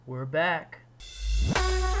We're back.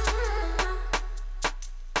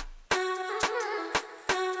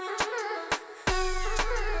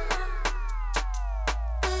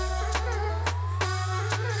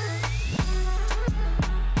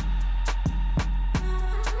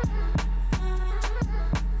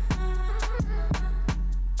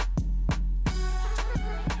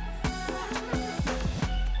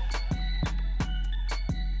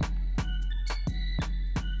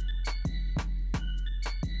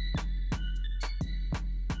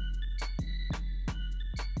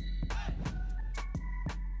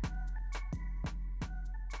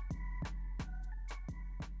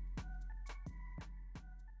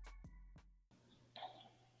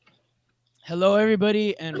 Hello,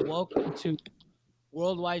 everybody, and welcome to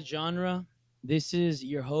Worldwide Genre. This is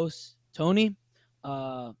your host, Tony.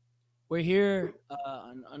 Uh, we're here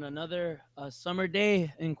on another summer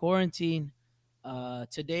day in quarantine.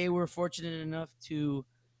 Today, we're fortunate enough to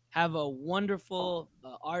have a wonderful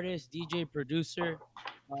artist, DJ, producer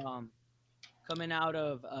um, coming out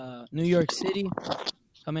of New York City,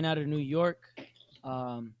 coming out of New York.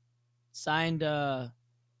 Um, signed, I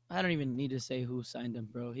don't even need to say who signed him,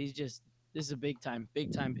 bro. This is a big time,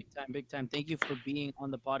 big time, big time, big time. Thank you for being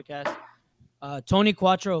on the podcast. Tony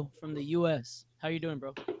Quattro from the US. How you doing,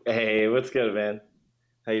 bro? Hey, what's good, man?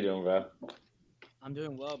 How you doing, bro? I'm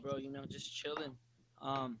doing well, bro. Just chilling.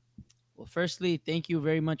 Um, well, firstly, thank you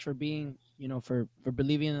very much for being, for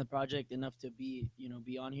believing in the project enough to be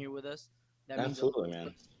on here with us. That means a lot Absolutely, to man.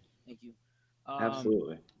 us. Thank you. Um,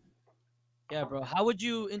 Absolutely. yeah, bro. How would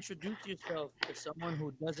you introduce yourself to someone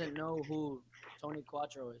who doesn't know who Tony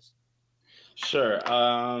Quattro is? Sure.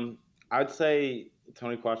 I'd say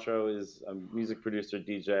Tony Quattro is a music producer,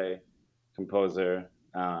 DJ, composer,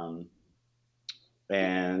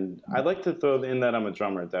 and I'd like to throw in that I'm a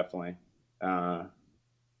drummer, definitely. Uh,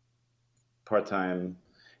 Part-time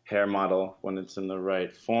hair model when it's in the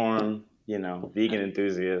right form. Vegan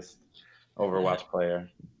enthusiast, Overwatch player,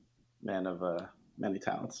 man of many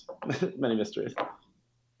talents, many mysteries.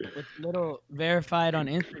 With little verified on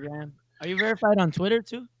Instagram. Are you verified on Twitter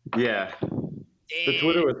too? Yeah, the Damn,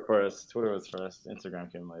 Twitter was first. Twitter was first.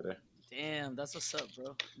 Instagram came later. damn, that's what's up,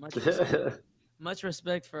 bro. Much respect. Much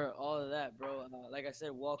respect for all of that, bro. Like I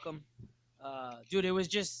said, welcome, dude. It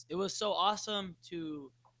was so awesome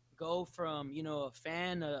to go from a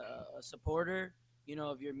fan, a supporter,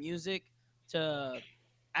 of your music, to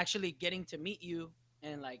actually getting to meet you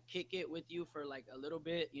and like kick it with you for like a little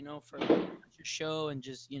bit, for like your show and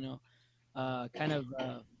just kind of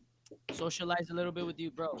socialize a little bit with you,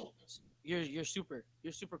 bro. You're super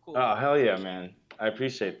cool, Oh, bro. hell yeah, man! I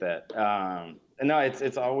appreciate that. And no,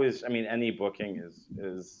 it's always. I mean, any booking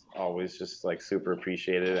is always just like super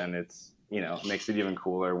appreciated, and it's makes it even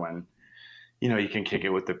cooler when you can kick it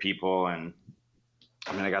with the people. And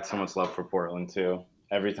I mean, I got so much love for Portland too.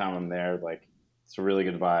 Every time I'm there, like it's a really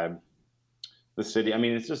good vibe. The city. I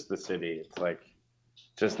mean, it's just the city. It's like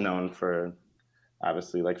just known for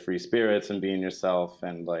obviously like free spirits and being yourself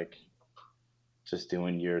and like just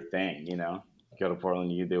doing your thing. Go to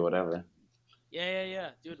Portland, you do whatever. Yeah,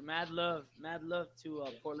 dude. Mad love to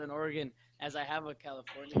Portland, Oregon, as I have a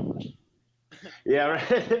California. Yeah,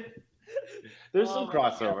 right. There's some Oh my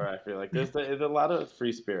god. crossover. I feel like there's a lot of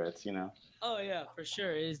free spirits. Oh yeah, for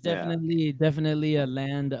sure. It's Yeah, definitely a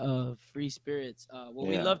land of free spirits. Well,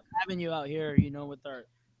 we yeah, love having you out here.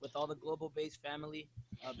 With all the global based family.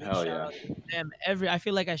 Big hell shout yeah. out to them. I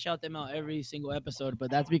feel like I shout them out every single episode, but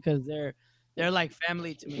that's because they're like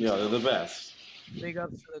family to me. They're the best. Big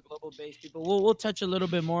ups to the global base people. We'll touch a little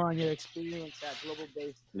bit more on your experience at global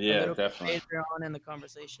base a Yeah, little bit definitely, later on in the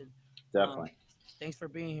conversation. Um, definitely. thanks for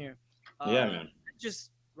being here. Yeah, Um, man.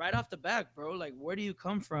 just right off the back, bro. Like, where do you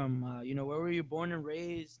come from? Where were you born and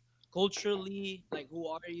raised? Culturally, like, who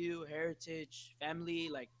are you? Heritage, family,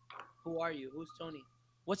 like, who are you? Who's Tony?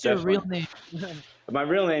 What's your real Definitely. name? My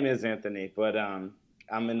real name is Anthony, but I'm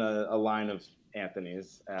in a line of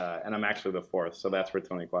Anthony's, and I'm actually the fourth, so that's where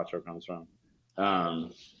Tony Quattro comes from.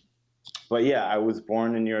 Um, but yeah, I was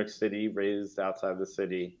born in New York City, raised outside the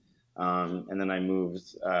city, and then I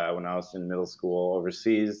moved when I was in middle school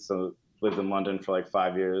overseas. So lived in London for like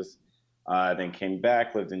 5 years, then came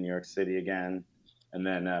back, lived in New York City again, and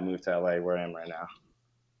then moved to LA, where I am right now.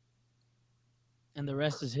 And the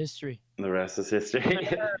rest is history. And the rest is history.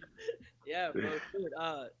 Yeah, bro. Dude,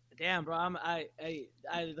 damn, bro.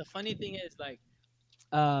 The funny thing is, like,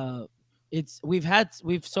 uh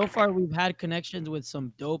we've so far we've had connections with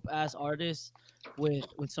some dope ass artists with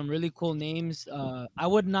some really cool names. I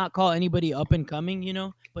would not call anybody up and coming,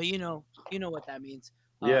 but you know what that means.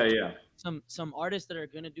 Yeah, to yeah. some artists that are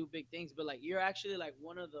gonna do big things. But like you're actually like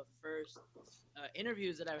one of the first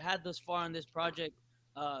interviews that I've had thus far on this project.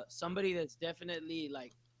 Somebody that's definitely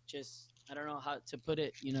like just I don't know how to put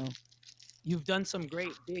it. You've done some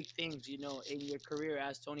great big things. In your career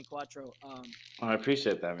as Tony Quattro. Oh, I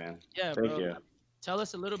appreciate that, man. Yeah, Thank bro. you. Tell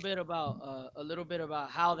us a little bit about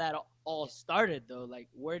how that all started, though. Like,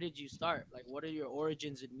 where did you start? Like, what are your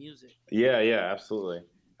origins in music? Yeah, yeah, absolutely.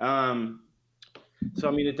 Um, so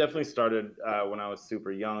I mean, it definitely started when I was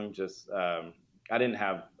super young. Just I didn't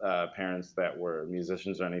have parents that were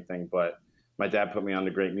musicians or anything, but my dad put me on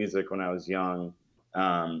to great music when I was young.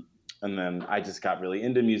 Um, and then I just got really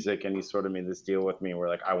into music, and he sort of made this deal with me where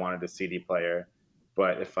like I wanted a CD player,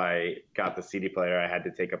 but if I got the CD player, I had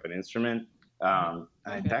to take up an instrument.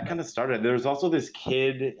 Okay. That kind of started. There was also this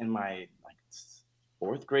kid in my like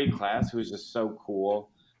fourth grade class who was just so cool.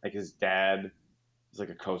 Like his dad was like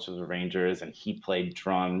a coach of the Rangers, and he played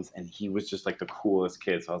drums, and he was just like the coolest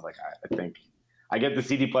kid. So I was like, I think I get the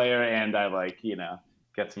CD player, and I like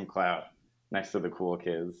get some clout next to the cool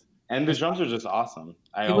kids. And the That's- drums are just awesome.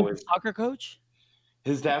 I He was a always soccer coach.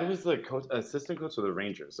 his dad was the coach, assistant coach of the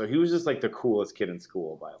Rangers, so he was just like the coolest kid in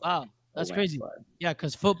school by like Wow, a that's crazy. landslide. Yeah,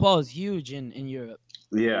 because football is huge in Europe.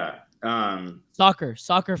 Yeah,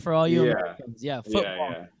 Soccer for all you yeah, Americans. Yeah, football.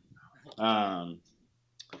 yeah, yeah.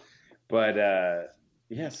 But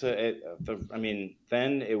yeah, so I mean,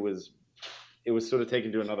 then it was sort of taken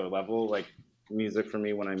to another level, like music for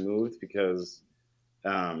me when I moved, because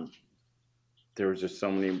um, there was just so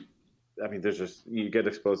many. I mean, there's just you get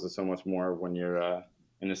exposed to so much more when you're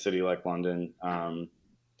in a city like London.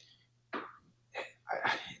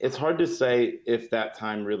 It's hard to say if that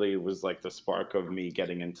time really was like the spark of me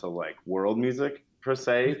getting into like world music per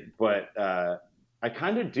se, but I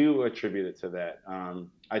kind of do attribute it to that.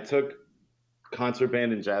 I took concert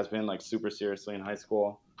band and jazz band like super seriously in high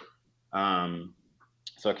school. Um,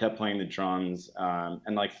 so I kept playing the drums,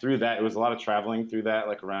 and like through that, it was a lot of traveling through that,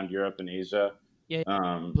 like around Europe and Asia. Yeah,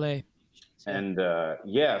 Um, play. Yeah. and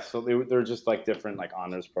yeah, so they were just like different like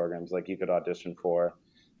honors programs, like you could audition for,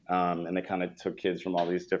 and they kind of took kids from all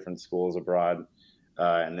these different schools abroad,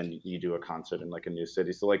 and then you do a concert in like a new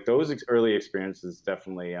city. So like those early experiences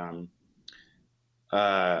definitely.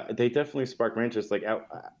 They definitely sparked my interest. Like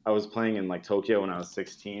I was playing in like Tokyo when I was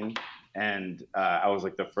 16, and I was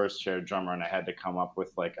like the first chair drummer, and I had to come up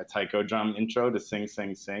with like a taiko drum intro to sing,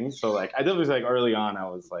 sing, sing. So like I definitely like early on, I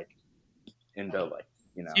was like into like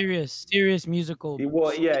Serious musical.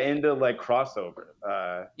 well, yeah, into like crossover.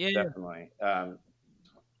 Yeah, yeah. Definitely.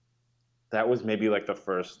 That was maybe like the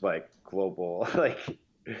first like global like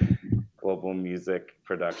global music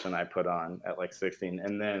production I put on at like 16,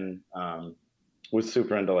 and then was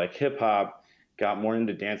super into like hip hop. Got more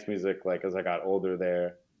into dance music like as I got older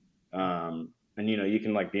there, and you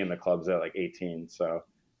can like be in the clubs at like 18. So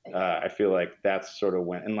I feel like that's sort of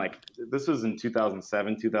when, and like this was in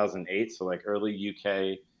 2007, 2008. So like early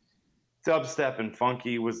UK dubstep and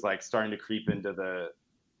funky was like starting to creep into the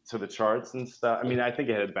charts and stuff. I mean, I think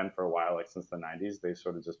it had been for a while, like since the 90s.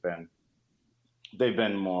 They've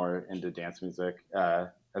been more into dance music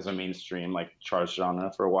as a mainstream like charts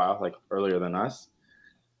genre for a while, like earlier than us.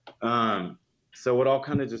 So it all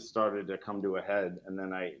kind of just started to come to a head, and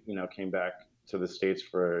then I came back to the States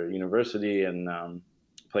for university, and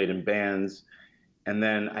played in bands. And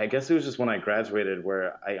then I guess it was just when I graduated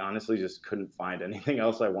where I honestly just couldn't find anything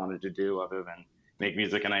else I wanted to do other than make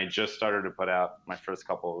music. And I just started to put out my first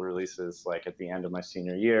couple of releases like at the end of my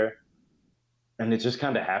senior year. And it just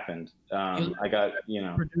kind of happened. You I got,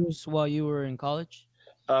 produce while you were in college.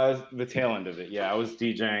 the tail end of it. Yeah, I was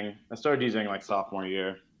DJing. I started DJing like sophomore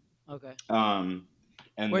year. Okay. Um,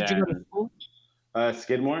 and Where'd you then go to school?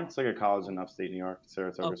 Skidmore, it's like a college in upstate New York, Oh,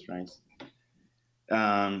 Saratoga Springs.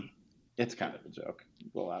 Um, it's kind of a joke,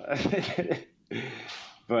 a lot of,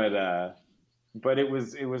 but it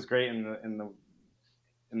was great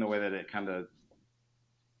in the way that it kind of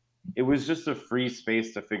it was just a free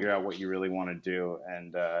space to figure out what you really want to do,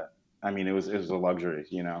 and I mean it was a luxury,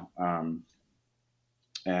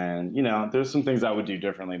 and there's some things I would do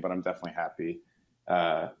differently, but I'm definitely happy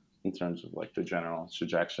in terms of like the general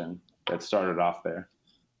trajectory that started off there.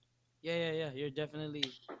 yeah. You're definitely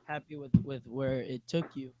happy with where it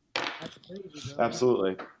took you. That's crazy, bro.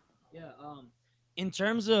 Absolutely. Yeah. In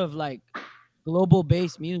terms of like global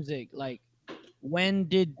based music, like when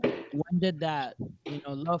did when did that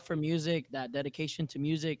love for music, that dedication to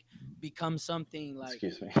music, become something like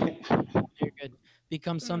Excuse me. you're good,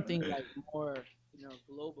 become something like more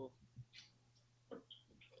global?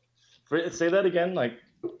 Say that again, like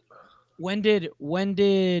When did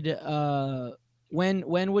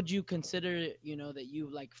when would you consider it, that you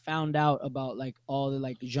like found out about like all the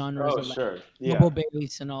like genres Oh, of like sure. Yeah. double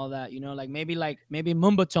bass and all that, like maybe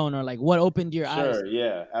Mumbatone, or like what opened your eyes? Sure.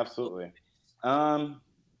 Yeah. Absolutely. Um,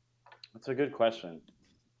 that's a good question.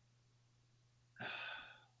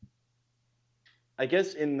 I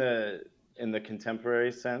guess in the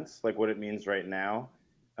contemporary sense, like what it means right now,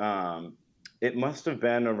 um, it must have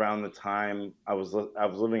been around the time I was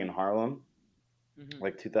living in Harlem, Hmm.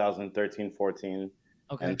 like 2013, 14,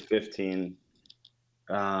 Okay. and 15.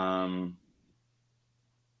 Um,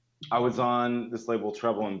 I was on this label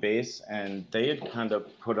Treble and Bass, and they had kind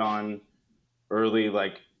of put on early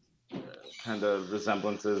like kind of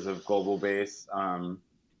resemblances of global bass.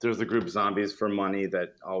 There's the group Zombies for Money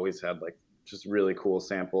that always had like just really cool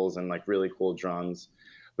samples and like really cool drums.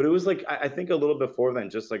 But it was like I think a little before then,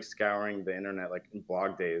 just like scouring the internet like in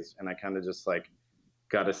blog days, and I kind of just like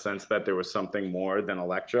got a sense that there was something more than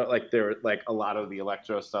electro. Like there, like a lot of the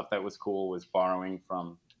electro stuff that was cool was borrowing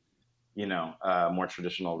from more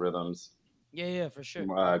traditional rhythms, Yeah, yeah, for sure.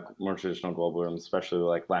 more traditional global rhythms, especially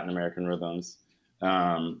like Latin American rhythms.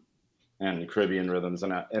 Um, and Caribbean rhythms,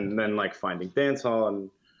 and then like finding dancehall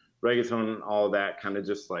and reggaeton and all of that kind of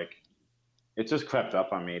just like it just crept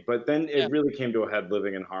up on me. But then Yeah, it really came to a head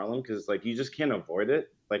living in Harlem because like you just can't avoid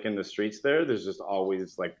it. Like in the streets there's just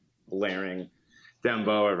always like blaring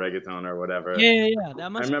dembo or reggaeton or whatever. yeah, yeah, yeah.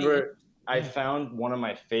 That I must be remember interesting. I Yeah. found one of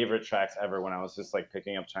my favorite tracks ever when I was just like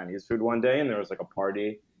picking up Chinese food one day, and there was like a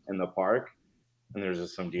party in the park, and there was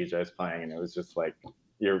just some DJs playing, and it was just like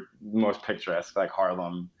your most picturesque like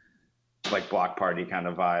Harlem like block party kind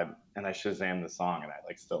of vibe. And I Shazam the song, and I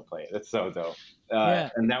like still play it. It's so dope. Yeah.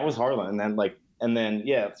 And that was Harlem. And then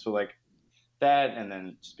yeah, so like that, and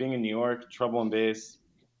then just being in New York, Trouble and Bass.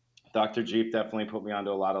 Dr. Jeep definitely put me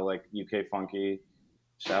onto a lot of like UK funky.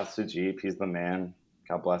 Shouts to Jeep, he's the man.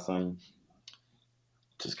 God bless him.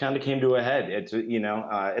 Just kind of came to a head.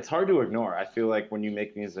 It's hard to ignore. I feel like when you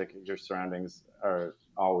make music, your surroundings are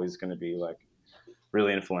always going to be like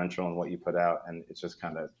really influential in what you put out, and it just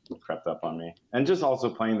kind of crept up on me. And just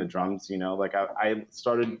also playing the drums, like I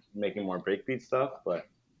started making more breakbeat stuff, but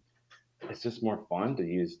it's just more fun to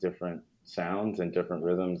use different sounds and different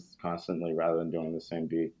rhythms constantly rather than doing the same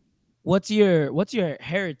beat. What's your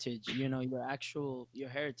heritage? Your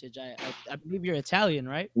heritage. I believe you're Italian,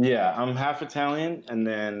 right? Yeah, I'm half Italian, and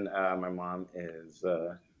then my mom is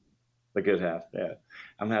the good half. Yeah,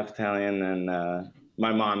 I'm half Italian, and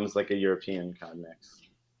my mom's like a European kind of mix.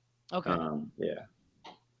 Okay, Yeah,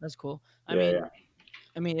 that's cool. I yeah, mean, yeah.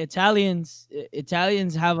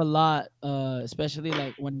 Italians have a lot, especially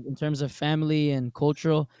like when in terms of family and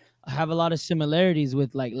cultural, have a lot of similarities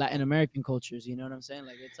with like Latin American cultures. You know what I'm saying?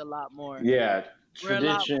 Like it's a lot more. Yeah, We're a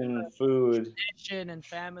lot tradition, more food, tradition and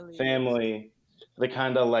family and family, the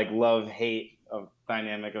kind of like love hate of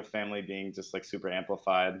dynamic of family being just like super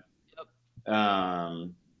amplified. yep,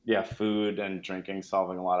 Yeah, food and drinking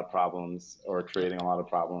solving a lot of problems or yep, creating a lot of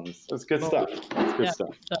problems. It's good both. stuff. It's good Yeah, stuff.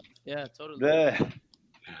 good stuff. Yeah, totally. The,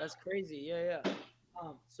 That's crazy. Yeah, yeah.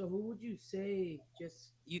 So who would you say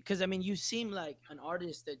just you? Because I mean, you seem like an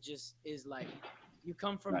artist that just is like, you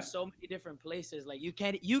come from nice. so many different places. Like you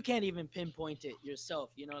can't even pinpoint it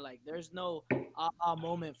yourself. Like there's no aha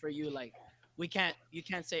moment for you. Like you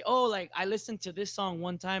can't say, oh, like I listened to this song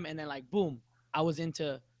one time and then like boom, I was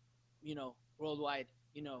into worldwide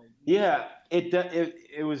music. Yeah,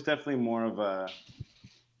 it was definitely more of a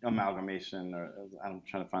amalgamation, or I'm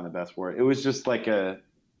trying to find the best word. It was just like it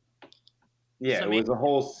Some it was a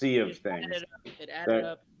whole sea of things added up. It added that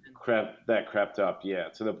up. And crept up. Yeah,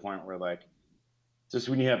 to the point where like just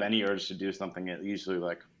when you have any urge to do something, it usually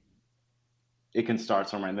like it can start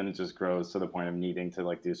somewhere and then it just grows to the point of needing to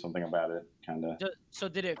like do something about it, kind of. so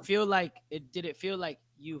did it feel like it? Did it feel like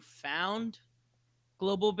you found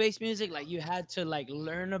global based music, like you had to like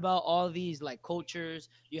learn about all these like cultures,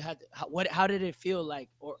 you had to, how did it feel like,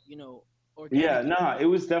 or Yeah, organically? no, it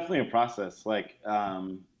was definitely a process. Like,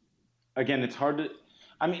 again, it's hard to.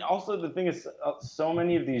 I mean, also the thing is, so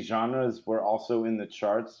many of these genres were also in the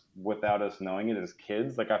charts without us knowing it as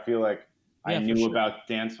kids. Like, I feel like I Yeah, for knew sure. about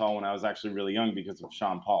dancehall when I was actually really young because of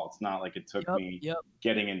Sean Paul. It's not like it took Yep, me yep,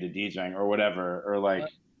 getting into DJing or whatever, or yep,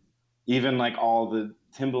 like even like all the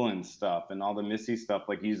Timbaland stuff and all the Missy stuff,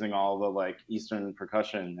 like using all the like Eastern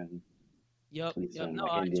percussion and yep. Eastern No,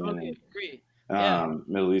 like I totally Indian agree. and Yeah,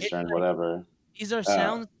 Middle it's Eastern, like whatever. these are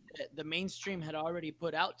Uh, sounds that the mainstream had already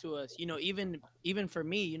put out to us, even for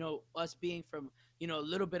me, us being from a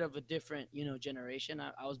little bit of a different generation.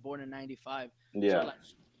 I was born in 95, so yeah, like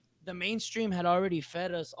the mainstream had already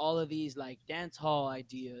fed us all of these like dance hall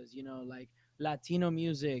ideas, like Latino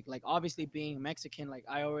music. Like obviously being Mexican, like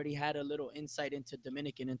I already had a little insight into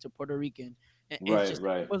Dominican, into Puerto Rican. And it's Right, just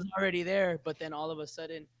right. it was already there, but then all of a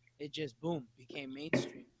sudden it just boom became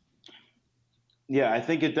mainstream. Yeah, I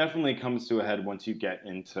think it definitely comes to a head once you get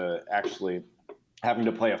into actually having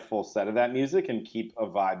to play a full set of that music and keep a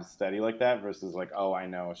vibe steady like that versus like, oh, I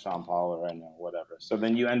know Sean Paul or I know whatever. So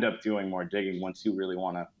then you end up doing more digging once you really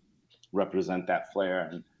want to represent that flair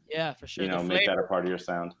and, Yeah, for sure. The make that a flavor. part of your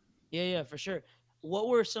sound. Yeah, yeah, for sure. What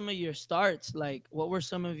were some of your starts? Like, what were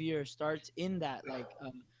some of your starts in that? Like,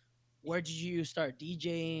 where did you start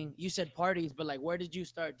DJing? You said parties, but like, where did you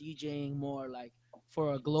start DJing more like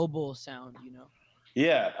for a global sound? You know?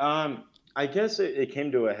 Yeah, I guess it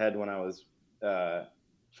came to a head when I was uh,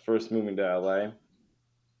 first moving to LA.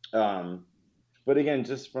 Um, but again,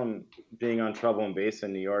 just from being on Trouble and Bass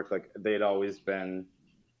in New York, like they'd always been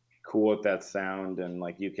cool with that sound and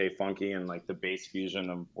like UK funky and like the bass fusion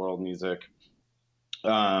of world music.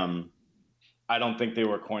 Um, I don't think they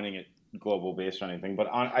were coining it global bass or anything, but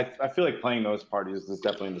I feel like playing those parties was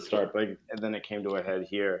definitely the start. But and then it came to a head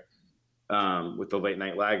here with the late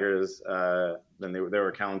night laggers. Then they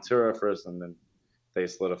were Calentura first, and then they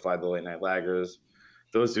solidified the late night laggers.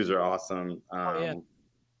 Those dudes are awesome. Oh yeah,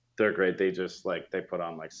 They're great. They just like they put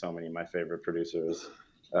on like so many of my favorite producers.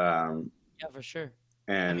 Um, yeah, for sure.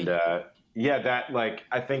 I and mean, yeah, that like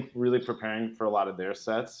I think really preparing for a lot of their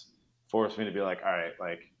sets forced me to be like, all right,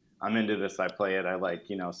 like I'm into this. I play it. I like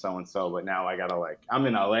so and so, but now I gotta like I'm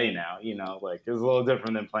in LA now. Like it's a little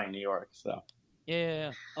different than playing New York. So yeah, yeah,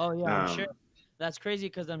 yeah. Oh yeah, I'm sure. um, That's crazy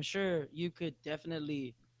because I'm sure you could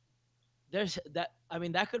definitely. There's that. I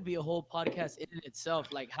mean, that could be a whole podcast in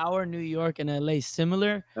itself. Like, how are New York and LA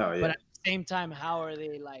similar, oh but yeah, at the same time, how are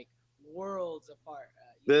they like worlds apart?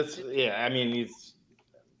 this yeah. I mean, it's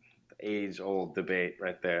age old debate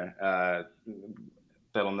right there.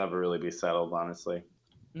 That'll never really be settled, honestly.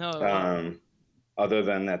 No, it won't. Um, other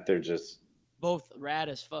than that, they're just Both rad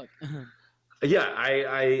as fuck. yeah.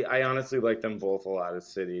 I honestly like them both a lot as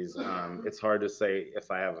cities. It's hard to say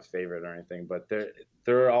if I have a favorite or anything, but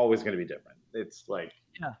they're always going to be different. It's like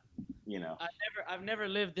Yeah. you know, I've never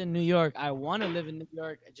lived in New York. I want to live in New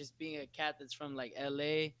York. Just being a cat that's from like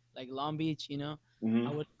LA, like Long Beach, I hmm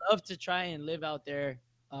would love to try and live out there.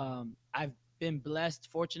 I've been blessed,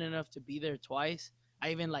 fortunate enough to be there twice.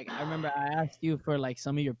 I remember I asked you for like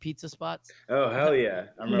some of your pizza spots. oh hell yeah,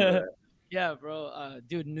 I remember Yeah, that. yeah, bro.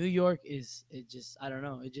 Dude, New York is it just I don't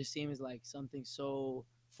know. It just seems like something so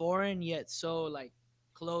foreign yet so like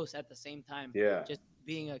close at the same time. Yeah, Just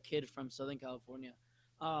being a kid from Southern California.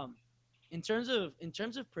 Um, in terms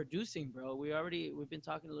of producing, bro, we've been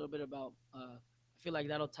talking a little bit about. I feel like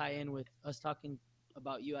that'll tie in with us talking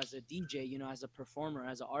about you as a DJ. As a performer,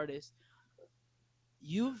 as an artist,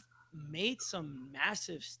 you've made some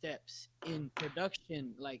massive steps in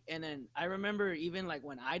production, like, and then I remember even like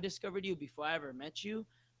when I discovered you before I ever met you,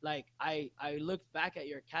 like I looked back at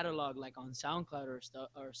your catalog like on SoundCloud or stuff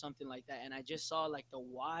or something like that, and I just saw like the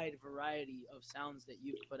wide variety of sounds that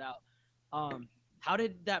you've put out. um how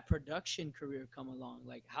did that production career come along?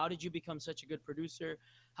 Like, how did you become such a good producer?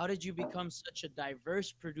 How did you become such a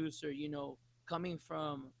diverse producer, coming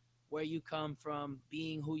from where you come from,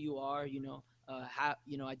 being who you are,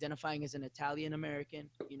 identifying as an Italian American,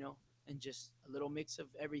 and just a little mix of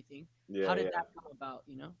everything. yeah, How did yeah, that come about?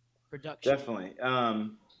 Production. definitely.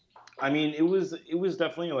 I mean, it was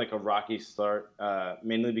definitely like a rocky start,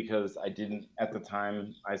 mainly because I didn't at the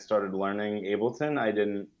time I started learning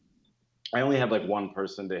Ableton. I only had like one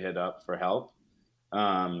person to hit up for help.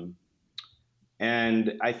 Um,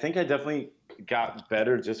 and I think I definitely got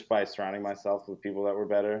better just by surrounding myself with people that were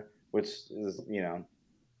better, which is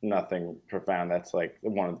nothing profound. That's like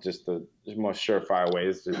one of just the most surefire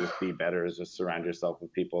ways to just be better is just surround yourself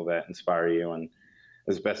with people that inspire you and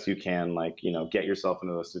as best you can, like get yourself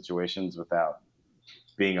into those situations without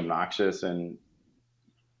being obnoxious. And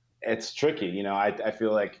it's tricky. I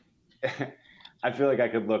feel like I feel like I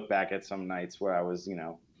could look back at some nights where I was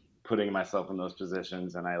putting myself in those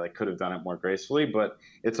positions and I like could have done it more gracefully, but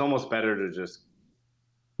it's almost better to just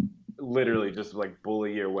literally just like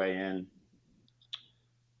bully your way in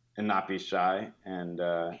and not be shy and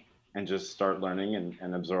just start learning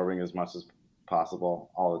and absorbing as much as possible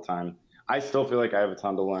all the time. I still feel like I have a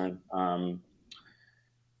ton to learn,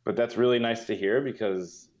 but that's really nice to hear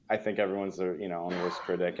because I think everyone's their own worst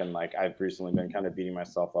critic, and like I've recently been kind of beating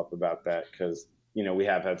myself up about that because we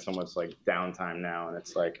have had so much like downtime now, and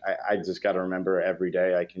it's like I just got to remember every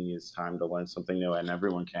day I can use time to learn something new, and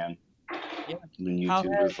everyone can. Yeah. I mean, How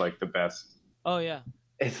YouTube has is like the best. Oh yeah.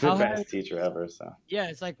 It's the How has best teacher ever. So Yeah,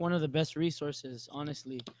 it's like one of the best resources,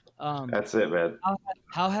 honestly. Um, That's it, man.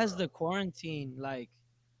 how has the quarantine like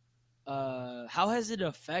how has it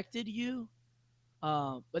affected you?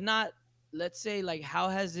 But not, let's say, like how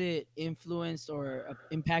has it influenced or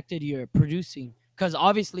impacted your producing? Because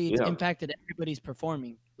obviously it's Yeah, impacted everybody's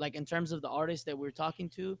performing. Like in terms of the artists that we're talking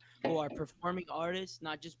to, who are performing artists,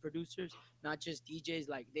 not just producers, not just DJs.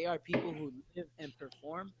 Like they are people who live and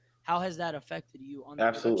perform. How has that affected you on the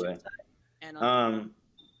production absolutely. side and on the performance? Um,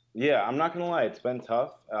 yeah, I'm not gonna lie, it's been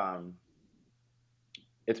tough.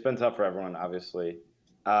 It's been tough for everyone, obviously.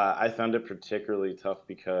 I found it particularly tough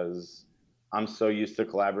because I'm so used to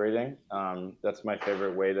collaborating. That's my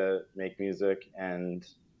favorite way to make music, and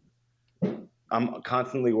I'm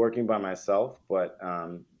constantly working by myself. But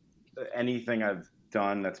anything I've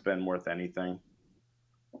done that's been worth anything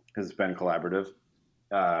has been collaborative,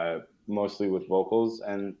 mostly with vocals,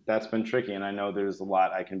 and that's been tricky. And I know there's a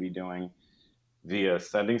lot I can be doing via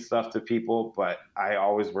sending stuff to people, but I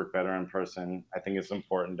always work better in person. I think it's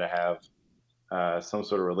important to have some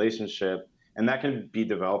sort of relationship, and that can be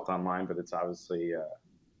developed online, but it's obviously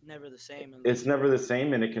Never the same it's unless you're never the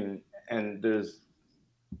same, and it can and there's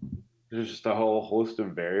just a whole host of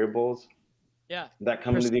variables yeah. that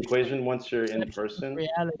come into the Perception, equation once you're in perception of person.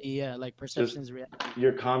 reality. Yeah, like Just perception's reality.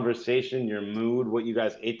 your conversation, your mood, what you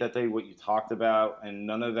guys ate that day, what you talked about, and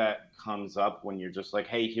none of that comes up when you're just like,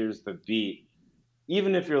 hey, here's the beat.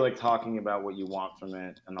 Even if you're like talking about what you want from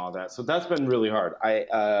it and all that. So that's been really hard.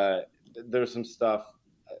 There's some stuff.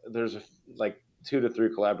 There's like 2 to 3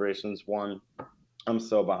 collaborations. One I'm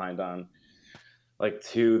so behind on. Like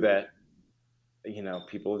two that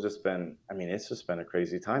people have just been. I mean, it's just been a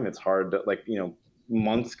crazy time. It's hard to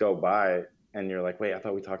months go by and you're like, wait, I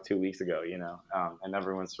thought we talked 2 weeks ago. And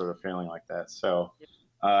everyone's sort of feeling like that. So,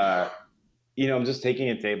 uh, I'm just taking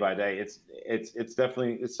it day by day. It's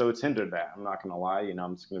definitely it's hindered that. I'm not gonna lie.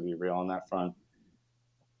 I'm just gonna be real on that front.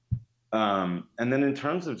 And then in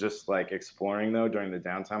terms of just like exploring though during the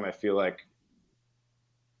downtime, I feel like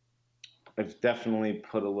I've definitely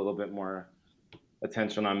put a little bit more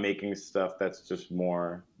attention on making stuff that's just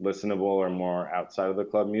more listenable or more outside of the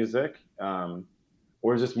club music.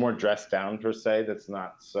 Or just more dressed down per se. That's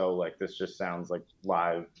not so like this just sounds like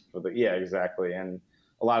live for the yeah exactly. And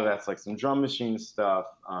a lot of that's like some drum machine stuff.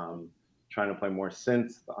 Trying to play more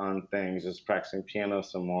synth on things, just practicing piano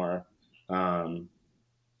some more. Um,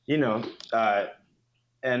 you know, uh,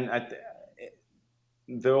 and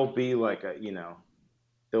there'll be like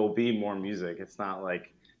there'll be more music. It's not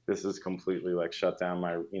like this is completely like shut down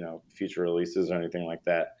my future releases or anything like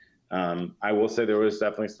that. I will say there was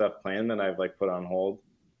definitely stuff planned that I've like put on hold,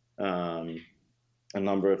 um, a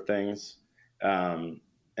number of things, and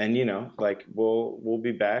like we'll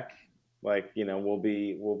be back, like we'll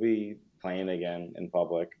be playing again in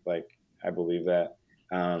public, like I believe that.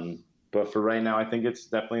 But for right now, I think it's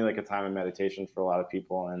definitely like a time of meditation for a lot of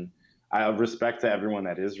people, and I have respect to everyone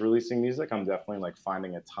that is releasing music. I'm definitely like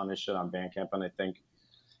finding a ton of shit on Bandcamp, and I think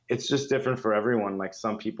it's just different for everyone. Like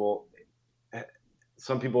some people have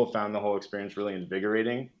found the whole experience really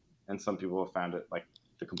invigorating, and some people have found it like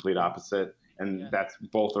the complete opposite, and Yeah. that's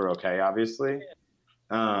both are okay, obviously.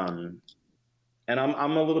 Um, and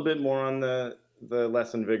I'm a little bit more on the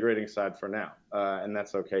less invigorating side for now, and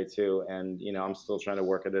that's okay too. And I'm still trying to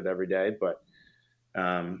work at it every day, but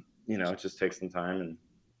it just takes some time. And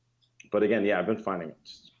but again, yeah, I've been finding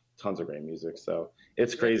just tons of great music, so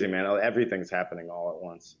it's Yeah. crazy, man. Everything's happening all at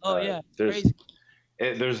once. Oh yeah, it's There's crazy.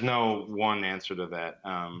 there's no one answer to that,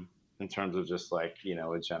 in terms of just like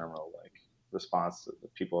a general like response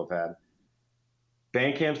that people have had.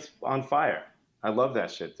 Bandcamp's on fire. I love that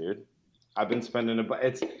shit, dude. I've been spending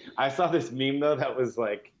it's. I saw this meme though that was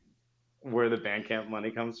like where the Bandcamp money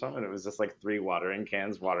comes from, and it was just like 3 watering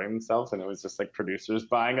cans watering themselves, and it was just like producers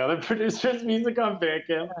buying other producers' music on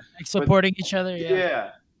Bandcamp. Like But supporting each other. Yeah.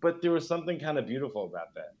 yeah, but there was something kind of beautiful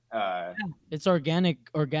about that. Yeah. It's organic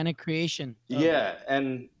creation of Yeah,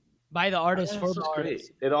 and by the artist yeah, for it's the just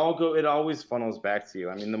artist. great. It always funnels back to you.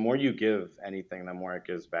 I mean, the more you give anything, the more it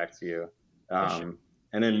gives back to you. For sure.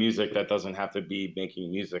 And in music, that doesn't have to be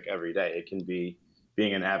making music every day. It can be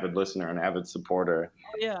being an avid listener, an avid supporter.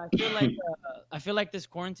 Oh yeah, I feel like this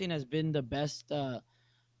quarantine has been the best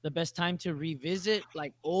time to revisit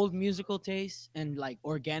like old musical tastes and like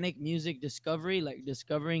organic music discovery, like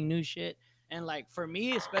discovering new shit. And like for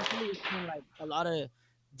me, especially, it's been like a lot of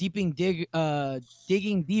digging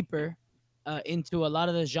deeper into a lot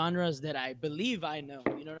of the genres that I believe I know.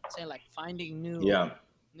 You know what I'm saying? Like finding Yeah,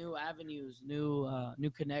 new avenues, new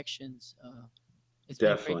connections. It's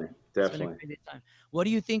been crazy. definitely, It's been a definitely. crazy time. What do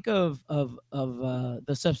you think of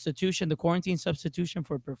the substitution, the quarantine substitution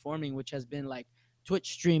for performing, which has been like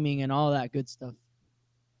Twitch streaming and all that good stuff?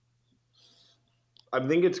 I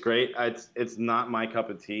think it's great. It's not my cup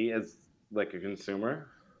of tea as like a consumer.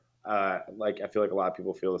 Like I feel like a lot of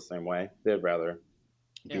people feel the same way. They'd rather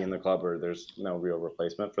be Yeah, in the club, or there's no real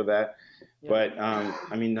replacement for that. yeah, But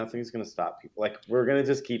I mean, nothing's gonna stop people. Like we're gonna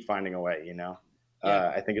just keep finding a way, you know.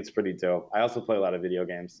 yeah, I think it's pretty dope. I also play a lot of video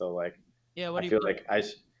games, so like yeah. What I do you feel play? like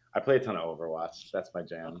I play a ton of Overwatch. That's my Oh,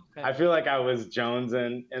 jam. okay. I feel like I was Jones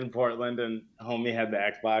in Portland, and homie had the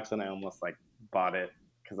Xbox, and I almost like bought it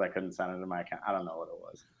because I couldn't sign into my account. I don't know what it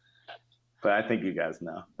was, but I think you guys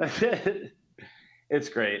know. It's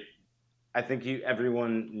great. I think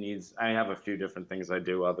everyone needs. I have a few different things I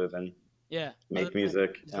do other than Yeah, other make than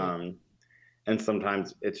music, music. and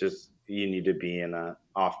sometimes it's just you need to be in a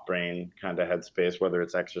off brain kind of headspace, whether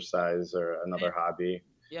it's exercise or Eh, another hobby,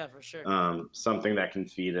 yeah, for sure. something that can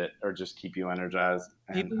feed it or just keep you energized.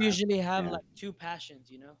 And People usually have yeah, like two passions,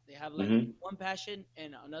 you know. They have like hmm one passion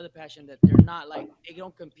and another passion that they're not like they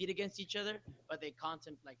don't compete against each other, but they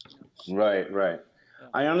contemplate like right, right. yeah,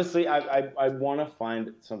 I honestly, I want to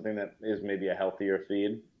find something that is maybe a healthier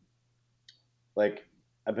feed. Like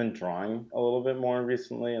I've been drawing a little bit more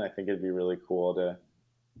recently, and I think it'd be really cool to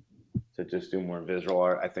just do more visual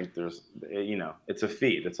art. I think it's a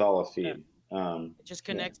feed. It's all a yeah. feed. It just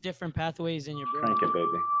Yeah, connects different pathways in your brain. crank it,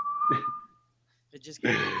 baby. It just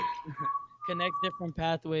connects different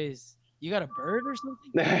pathways. You got a bird or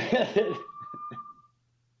something?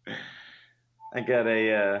 I got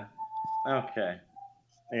a okay.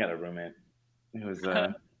 I got a roommate who's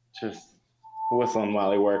just whistling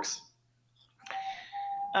while he works.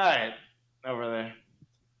 All right, over there.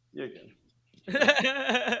 You're good.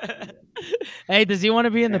 Hey, does he want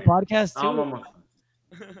to be in the Okay. podcast I'm too? almost.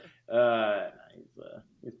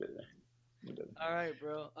 He's busy. He's busy. All right,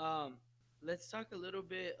 bro. Let's talk a little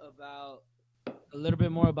bit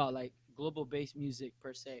more about like global based music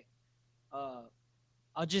per se. Uh,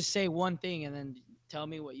 I'll just say one thing and then tell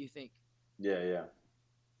me what you think. Yeah, yeah.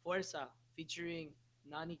 Fuerza featuring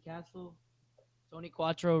Nani Castle, Tony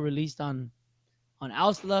Quattro released on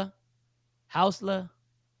Housela,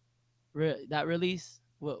 that release.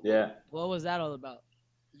 Yeah. What was that all about?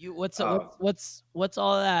 You Oh, what's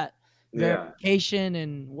all that yeah. verification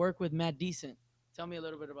and work with Matt Decent? Tell me a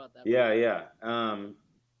little bit about that, bro. Yeah, yeah.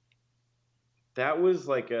 That was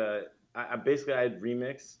like I basically I had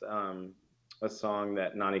remixed a song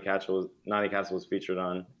that Nani Castle was featured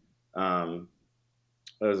on. Um,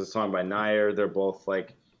 it was a song by Nair. They're both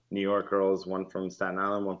like New York girls, one from Staten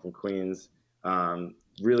Island, one from Queens.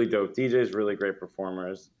 Really dope DJs, really great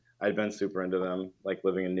performers. I'd been super into them, like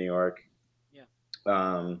living in New York. Yeah.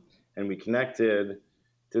 And we connected,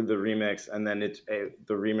 did the remix, and then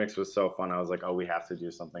the remix was so fun. I was like, oh, we have to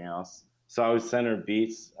do something else. So I was sent her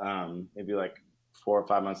beats, maybe like 4 or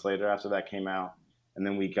 5 months later after that came out, and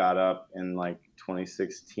then we got up in like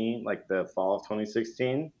 2016, like the fall of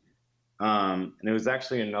 2016, and it was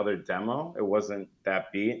actually another demo. It wasn't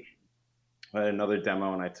that beat, but another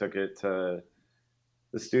demo, and I took it to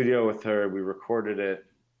the studio with her. We recorded it,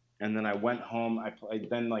 and then I went home. I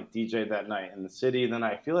then like DJ'd that night in the city. Then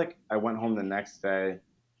I feel like I went home the next day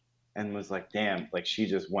and was like, damn, like she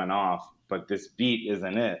just went off, but this beat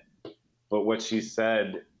isn't it. But what she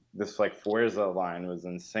said, this like Fuerza line was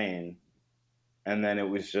insane. And then it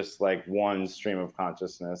was just like one stream of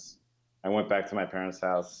consciousness. I went back to my parents'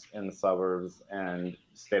 house in the suburbs and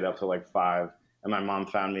stayed up till like 5. And my mom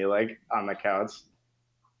found me like on the couch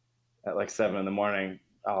at like 7 in the morning,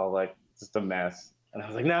 all like just a mess. And I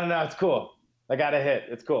was like, no, no, no, it's cool. I got a hit.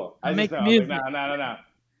 It's cool. I I'm just know. making I was like, no, music. no, no, no.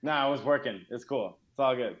 No, I was working. It's cool. It's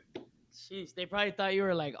all good. Jeez, they probably thought you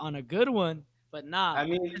were like on a good one, but nah, I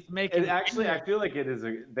mean, just making actually, music. I feel like it is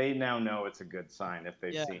they now know it's a good sign if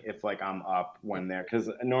they Yeah, see, if like I'm up if, when they're, because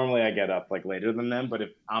normally I get up like later than them, but if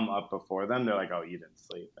I'm up before them, they're like, oh, you didn't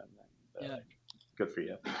sleep. And then they're yeah, like, good for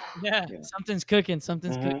you. yeah. Yeah. Something's cooking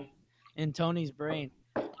hmm in Tony's brain.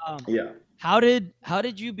 Um, Yeah. how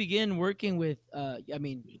did you begin working with I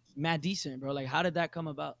mean Matt Decent, bro? Like how did that come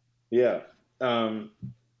about? Yeah. Um,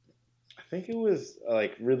 I think it was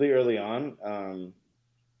like really early on.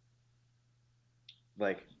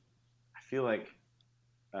 Like, I feel like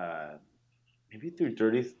uh, maybe through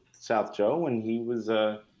Dirty South Joe when he was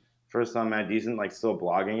first on Mad Decent, like still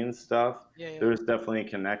blogging and stuff. Yeah, yeah. There was definitely a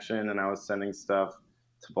connection, and I was sending stuff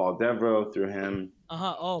to Paul Devereaux through him.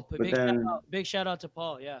 Uh-huh. Oh, But then, big shout out to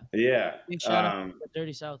Paul. Yeah. yeah, Big shout out um, to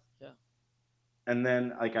Dirty South. Yeah. and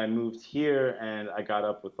then like I moved here, and I got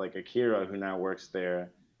up with like Akira, who now works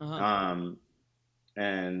there, Uh-huh. um,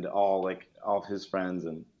 and all of his friends,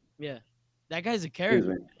 and Yeah. That guy's a excuse character,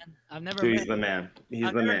 me, man. I've never dude, met he's the man. He's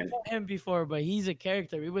I've the never man. met him before, but he's a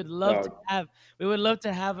character. Oh, We would love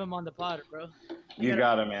to have him on the pod, bro. You You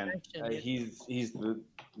gotta got make him, man. a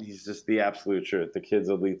connection. He's just the absolute truth. The kid's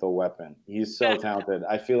a lethal weapon. He's so talented.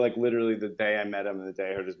 I feel like literally the day I met him and the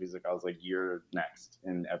day I heard his music, I was like, "You're next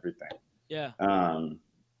in everything." Yeah.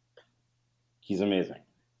 He's amazing.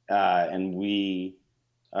 And we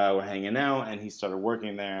were hanging out, and he started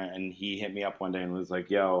working there. And he hit me up one day and was like,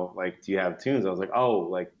 "Yo, like, do you have tunes?" I was like, "Oh,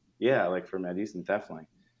 like, yeah, like for Mad Decent, definitely."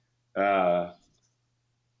 Uh,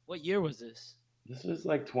 What year was this? this was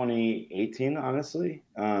like 2018, honestly.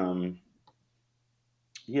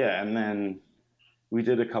 Yeah, and then we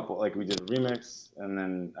did a couple, like we did a remix, and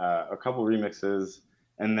then a couple remixes,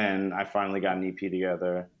 and then I finally got an EP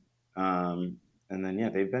together. And then yeah,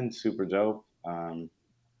 they've been super dope.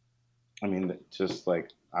 I mean, just like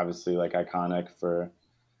obviously like iconic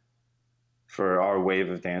for our wave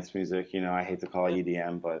of dance music. You know, I hate to call it Yeah.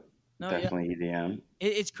 EDM, but No, yeah. definitely EDM.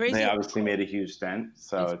 It's They crazy. obviously made a huge dent,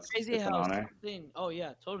 so It's it's crazy it's an how honor. something. Oh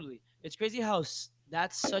yeah, totally. It's crazy how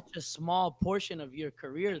that's such a small portion of your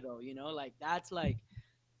career, though. You know, like that's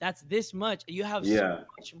this much. You have so Yeah,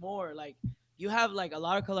 much more. Like you have like a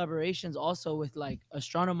lot of collaborations also with like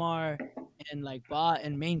Astronomar and like Bot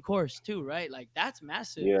and Main Course too, right? Like that's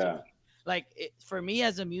massive too. yeah, Like for me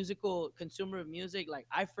as a musical consumer of music, like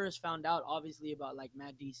I first found out obviously about like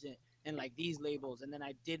Mad Decent and like these labels, and then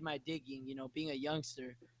I did my digging. You know, being a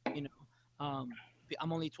youngster, you know,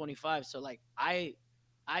 I'm only 25, so like I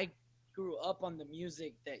grew up on the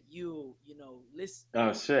music that you know list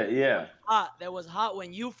oh shit, yeah. that was hot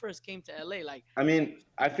when you first came to LA. Like I mean,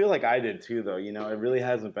 I feel like I did too, though. You know, it really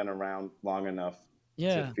hasn't been around long enough to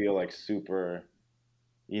yeah, feel like super,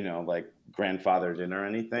 you know, like grandfathered in or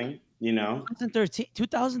anything. You know?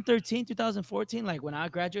 2013, 2014, like when I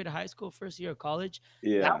graduated high school, first year of college, that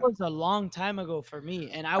Yeah. was a long time ago for me.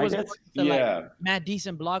 And I I was guess. going to like Yeah. mad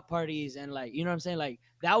decent block parties and like, you know what I'm saying? Like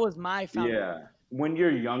that was my foundation. Yeah. When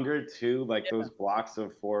you're younger too, like Yeah, those blocks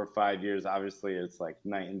of 4 or 5 years, obviously it's like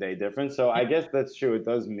night and day difference. So yeah, I guess that's true. It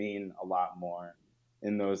does mean a lot more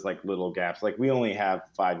in those like little gaps. Like we only have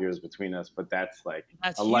 5 years between us, but that's like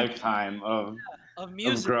that's a huge lifetime of of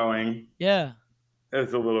music. growing Yeah.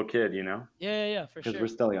 as a little kid, you know? Yeah, yeah, yeah, for Because sure. we're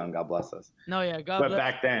still young, God bless us. No, yeah, God But bless.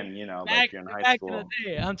 back then, you know, like Back you're in high back in the school,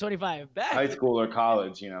 day. I'm 25. Back high in school or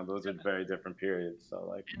college, you know, those are very different periods. So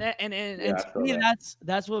like, and yeah, to I feel me that.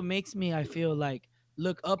 that's what makes me I feel like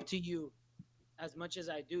look up to you as much as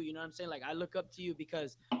I do. You know what I'm saying? Like I look up to you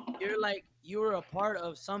because you were a part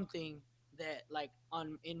of something that like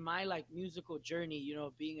on in my like musical journey, you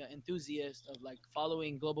know, being an enthusiast of like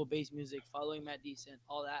following global bass music, following Matt Decent,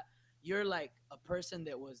 all that. You're like a person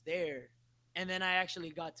that was there. And then I actually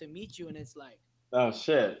got to meet you and it's like, Oh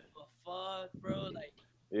shit. oh fuck, bro. Like,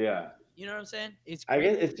 Yeah. you know what I'm saying? It's I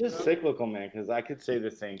crazy, guess it's just bro. cyclical, man, because I could say the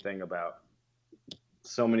same thing about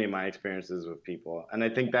so many of my experiences with people. And I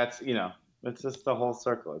think that's, you know, it's just the whole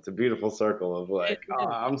circle. It's a beautiful circle of It like, oh, is.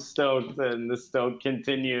 I'm stoked and the stoke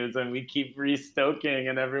continues and we keep restoking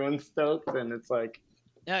and everyone's stoked. And it's like,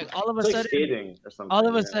 Yeah, all of a it's like sudden skating or something, you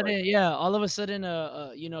know, like, yeah, all of a sudden,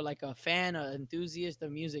 you know, like a fan, an enthusiast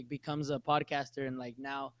of music becomes a podcaster, and like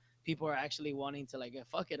now people are actually wanting to like,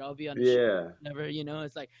 fuck it, I'll be on a show, yeah. whatever, you know.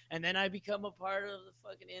 It's like, and then I become a part of the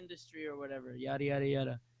fucking industry or whatever, yada yada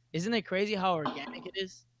yada. Isn't it crazy how organic it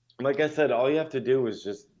is? Like I said, all you have to do is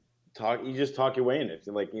just talk. You just talk your way in. If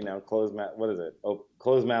you like, you know, closed mouth. What is it? Oh,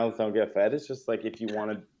 closed mouths don't get fed. It's just like if you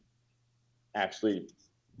want to actually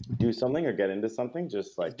do something or get into something, just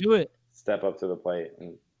Just like do it. step up to the plate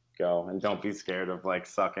and go. And don't be scared of like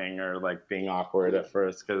sucking or like being awkward at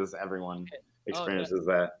first because everyone Oh yeah, experiences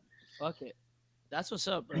that. fuck it. That's what's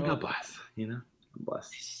up, And bro. God bless. You know, God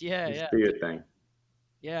bless. Yeah, Just yeah, do your thing.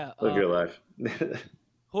 yeah. Live your life.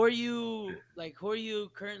 Who are you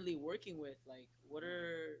currently working with? Like, what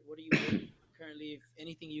are you working with currently? If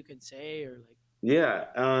anything you can say or like. Yeah.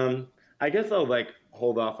 I guess I'll like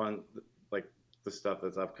hold off on like the stuff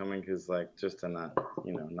that's upcoming because like just to not,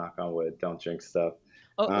 you know, knock on wood, don't jinx stuff.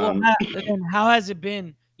 Oh well, Um, then how has it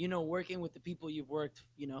been? You know, working with the people you've worked.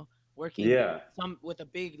 You know, working yeah. some with a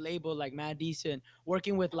big label like Mad Decent,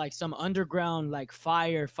 working with like some underground like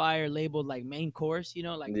fire label like Main Course. You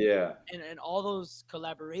know, like Yeah. and all those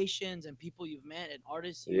collaborations and people you've met and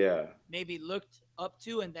artists you've Yeah. maybe looked up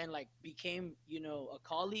to and then like became a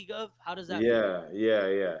colleague of. How does that feel? Yeah. Yeah.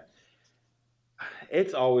 Yeah.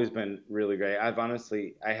 It's always been really great. I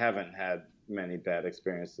haven't had many bad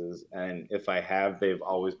experiences. And if I have, they've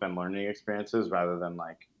always been learning experiences rather than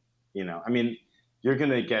like, you know, I mean, you're going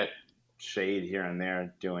to get shade here and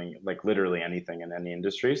there doing like literally anything in any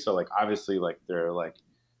industry. So, like, obviously, like, there are like,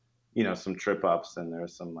 you know, some trip ups and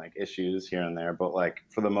there's some like issues here and there. But like,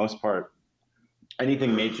 for the most part,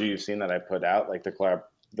 anything major you've seen that I put out, like the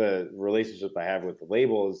the relationship I have with the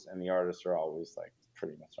labels and the artists are always like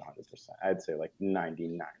pretty much 100%. I'd say like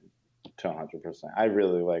 99 to 100%. I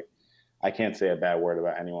really like. I can't say a bad word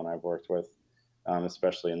about anyone I've worked with,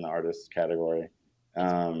 especially in the artist category.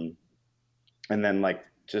 Um, and then like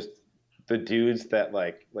just the dudes that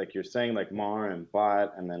like you're saying like Mar and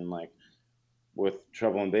Bot, and then like with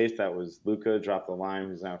Trouble and Bass, that was Luca, Drop the Line,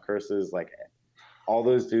 who's now Curses. Like all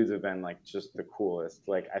those dudes have been like just the coolest.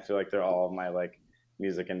 Like I feel like they're all of my like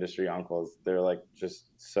music industry uncles. They're like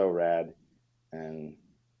just so rad, and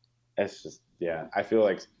it's just yeah. I feel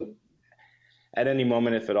like at any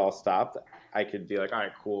moment, if it all stopped, I could be like, all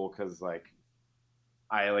right, cool, because like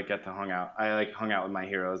I like get to hung out. I like hung out with my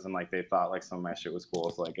heroes, and like they thought like some of my shit was cool.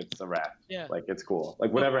 So like it's a wrap. Yeah. Like it's cool.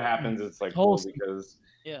 Like whatever happens, it's like cool Wholesome. because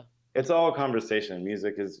Yeah. it's all a conversation.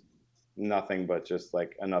 Music is nothing but just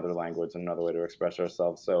like another language, another way to express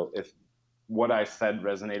ourselves. So if what I said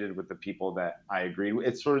resonated with the people that I agreed with,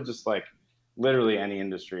 it's sort of just like literally any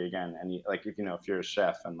industry again. Any like if you know if you're a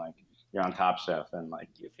chef and like you're on Top Chef and like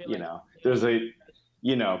you know there's a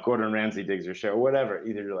you know Gordon Ramsay digs your show or whatever.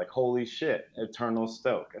 Either you're like holy shit, Eternal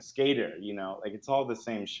Stoke, a skater, you know, like it's all the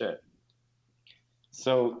same shit.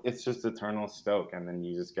 So it's just Eternal Stoke, and then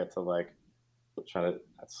you just get to like try to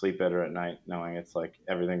sleep better at night knowing it's like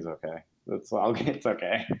everything's okay. It's all it's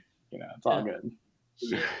okay. You know, it's all good.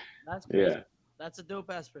 Shit. That's crazy. Yeah. That's a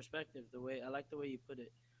dope ass perspective. The way I like the way you put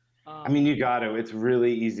it. I mean, you got to. It's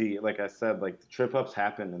really easy. Like I said, like the trip ups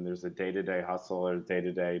happen, and there's a day to day hustle or day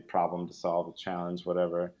to day problem to solve, a challenge,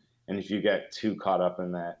 whatever. And if you get too caught up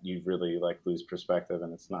in that, you really like lose perspective,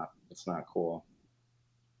 and it's not cool.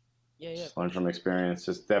 Yeah, Just learn from experience.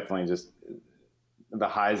 Just definitely just the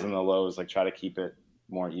highs and the lows. Like try to keep it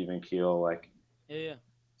more even keel. Like yeah.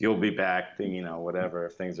 you'll be back. You know, whatever.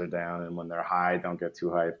 If things are down, and when they're high, don't get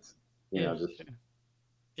too hyped. You know,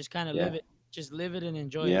 just kind of live it. Just live it and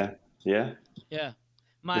enjoy it. Yeah. Yeah.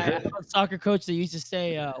 My soccer coach, they used to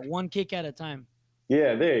say, one kick at a time.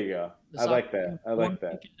 Yeah, there you go. I like that. I like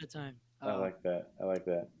that. Kick at a time. I like that. I like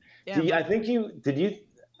that. Yeah, I think you did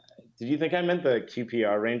you think I meant the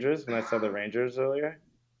QPR Rangers when I said the Rangers earlier?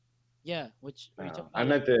 Yeah, which I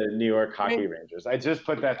meant the New York Hockey Rangers. I just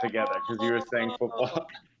put that together because you were saying football.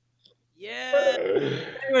 Yeah.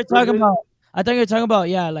 We were talking about I thought you were talking about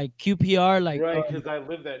like QPR, like right, because I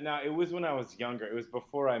lived there. Now it was when I was younger. It was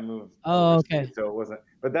before I moved. Oh, okay. So it wasn't.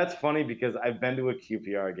 But that's funny because I've been to a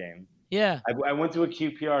QPR game. Yeah. I went to a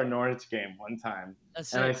QPR Norwich game one time,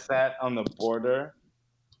 and I sat on the border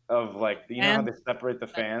of like you know how they separate the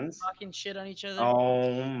fans, talking shit on each other.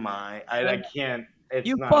 Oh my! I can't. It's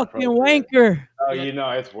you not fucking wanker. Oh, you know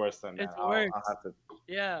it's worse than that. I'll have to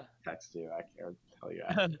text you. I can't tell you.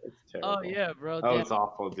 It's terrible. Oh yeah, bro. Oh, it's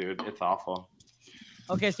awful, dude. It's awful.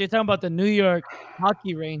 Okay, so you're talking about the New York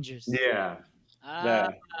Hockey Rangers. Yeah.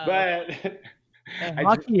 But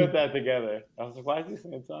I just put that together. I was like, why is he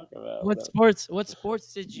saying talk about? What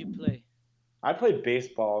sports did you play? I played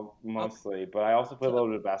baseball mostly, but I also played a little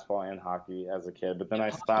bit of basketball and hockey as a kid. But then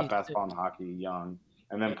I stopped basketball and hockey young,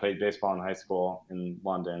 and then played baseball in high school in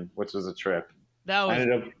London, which was a trip. That was.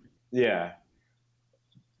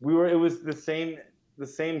 It was the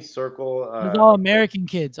same circle. It was all American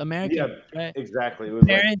kids. Yeah, right? exactly. It was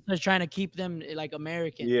parents are trying to keep them like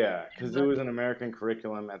American. Yeah, because it was an American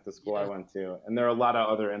curriculum at the school I went to, and there are a lot of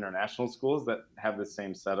other international schools that have the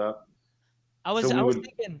same setup. I was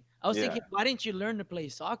thinking, why didn't you learn to play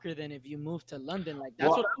soccer then if you moved to London? Like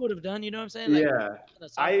that's what I would have done. You know what I'm saying?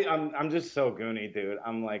 Like, I'm just so goony, dude.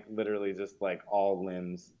 I'm like literally just like all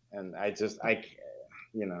limbs, and I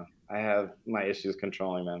have my issues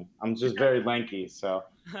controlling them. I'm just very lanky, so.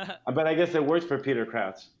 But I guess it worked for Peter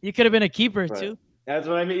Crouch. You could have been a keeper too. That's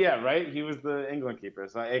what I mean. Yeah, right. He was the England keeper,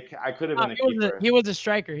 so I could have been a keeper. He was a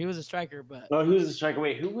striker. He was a striker, but. Oh, he was a striker.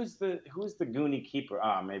 Wait, who was the Goonie keeper?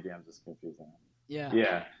 Maybe I'm just confusing. Yeah.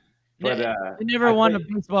 Yeah. But you never want a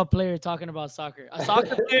baseball player talking about soccer. A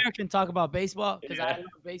soccer player can talk about baseball because I love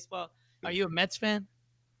baseball. Are you a Mets fan?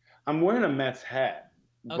 I'm wearing a Mets hat,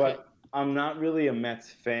 but I'm not really a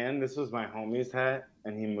Mets fan. This was my homie's hat,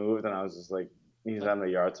 and he moved, and I was just like, he's on the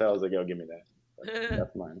yard sale. I was like, yo, give me that.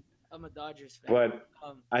 That's mine. I'm a Dodgers fan. But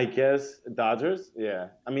I guess Dodgers, yeah.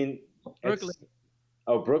 I mean, Brooklyn.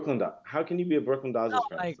 Brooklyn. How can you be a Brooklyn Dodgers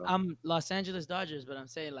fan? Like I'm Los Angeles Dodgers, but I'm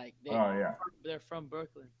saying like they're from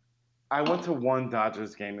Brooklyn. I went to one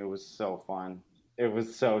Dodgers game. It was so fun. It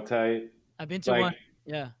was so tight. I've been to one.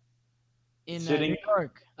 Yeah. In New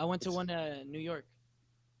York. I went to one New York.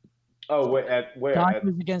 Oh, where?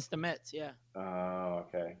 Dodgers against the Mets. Yeah. Oh,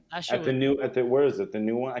 okay. Where is it? The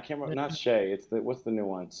new one? I can't remember. Not Shea. What's the new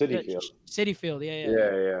one? Citi Field. Citi Field. Yeah.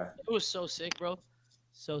 Yeah. It was so sick, bro.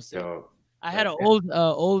 So sick. Yo, I had an Okay.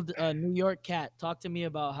 old New York cat talk to me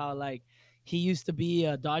about how like he used to be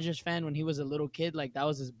a Dodgers fan when he was a little kid. Like that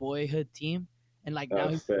was his boyhood team, and like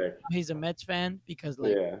Oh, sick. now he's a Mets fan because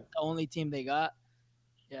like Yeah. the only team they got.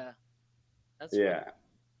 Yeah, that's funny. Yeah.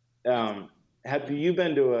 That's Have you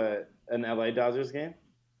been to an LA Dodgers game?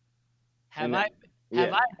 have And I have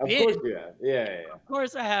yeah, I of been? course you have. Yeah, yeah, yeah. Of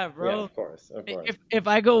course I have, Yeah, bro. of course, of course. If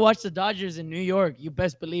I go watch the Dodgers in New York, you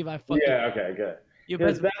best believe I fucking Yeah, okay, good. you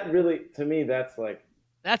Because best that really, to me, that's like,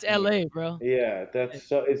 that's you know, LA, bro. yeah, that's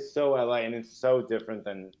so it's so LA, and it's so different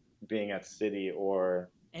than being at City or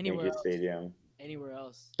Anywhere Yankee else, Stadium. anywhere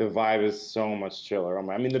else. The vibe is so much chiller.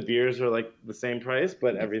 I mean, the beers are like the same price,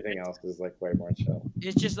 but everything else is like way more chill,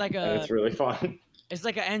 It's just like and a it's really fun. it's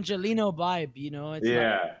like an Angelino vibe, It's like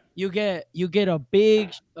Yeah, you get a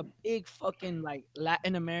big fucking like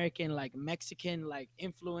Latin American like Mexican like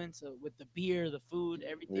influence with the beer, the food,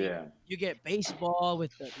 everything. yeah, You get baseball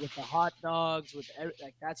with the hot dogs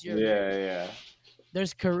like that's your American. yeah, yeah,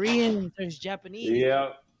 There's Koreans, there's Japanese,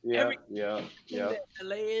 yep, everything yep, yep, that yep.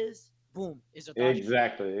 LA is, boom, is a Dodger.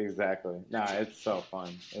 Exactly, exactly. Nah, That's it's so fun.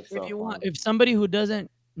 It's if so you want fun. if somebody who doesn't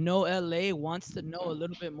know LA wants to know a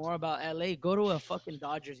little bit more about LA, go to a fucking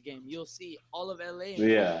Dodgers game. You'll see all of LA in one.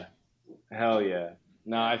 Yeah, hell yeah.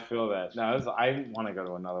 No, Yeah. I feel that. No, I want to go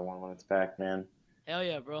to another one when it's back, man. Hell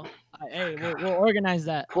yeah, bro. Hey, we'll organize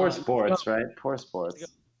that. Poor Let's go. sports, right? Poor Let's go. sports.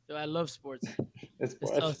 Dude, I love sports. It's It's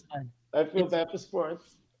so sports. sad. I feel It's bad for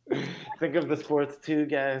sports. Think of the sports too,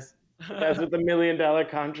 guys. The guys with the $1 million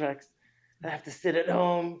contracts that have to sit at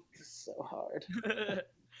home. It's so hard.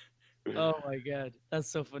 oh my god, that's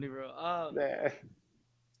so funny, bro. Nah.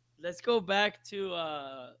 Let's go back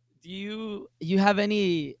to do you have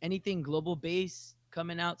anything global base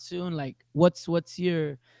coming out soon? Like what's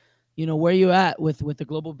your where you at with the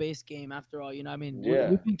global base game after all, I mean, Yeah.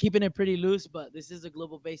 we've been keeping it pretty loose, but this is a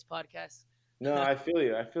global base podcast. No, I feel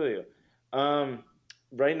you. I feel you. Um,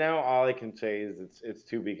 right now, all I can say is it's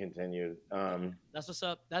to be continued. That's what's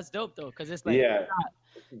up. That's dope though, because it's like Yeah,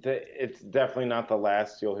 it's definitely not the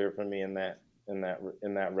last you'll hear from me in that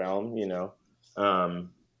realm,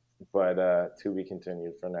 but to be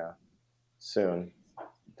continued for now. Soon,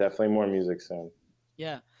 definitely more music soon.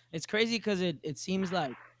 yeah, it's crazy because it seems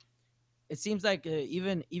like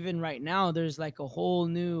even right now there's like a whole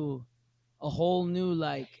new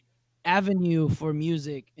like avenue for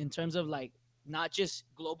music in terms of like not just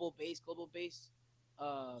global bass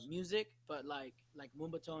music, but like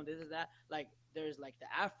Moombahton, this is that, like there's like the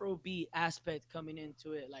Afrobeat aspect coming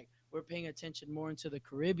into it, like we're paying attention more into the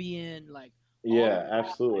Caribbean, like all of Yeah, that like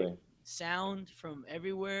absolutely. sound from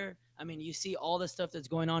everywhere. I mean, you see all the stuff that's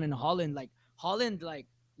going on in Holland, like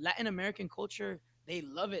Latin American culture, they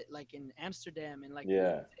love it, like in Amsterdam and like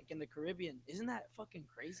Yeah. in the Caribbean. Isn't that fucking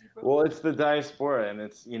crazy, bro? Well, it's the diaspora, and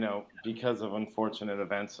it's because of unfortunate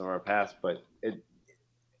events of our past, but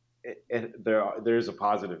there's a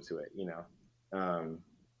positive to it. Um,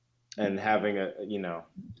 and having a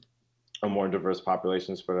more diverse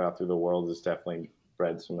population spread out through the world has definitely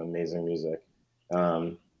bred some amazing music.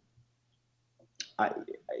 Um, I,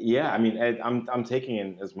 yeah, I mean, I'm taking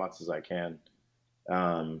in as much as I can.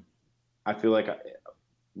 Um, I feel like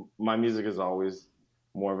my music is always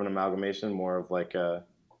more of an amalgamation, more of like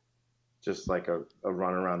just like a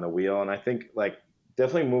run around the wheel. And I think like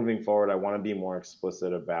definitely moving forward, I want to be more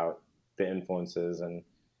explicit about the influences, and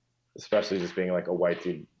especially just being like a white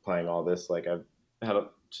dude playing all this. Like I've had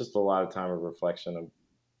just a lot of time of reflection of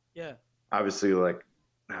Yeah, obviously like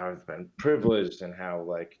how I've been privileged, and how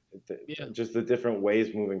like yeah, just the different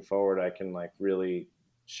ways moving forward I can like really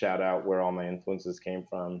shout out where all my influences came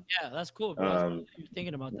from. yeah. That's cool, bro. Um, You're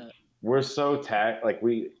thinking about that. we're so like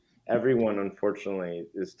everyone unfortunately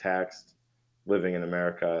is taxed living in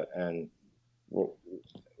America, and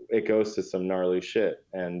it goes to some gnarly shit.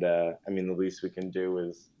 And I mean, the least we can do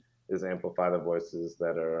is amplify the voices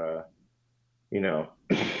that are you know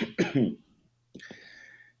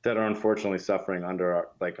that are unfortunately suffering under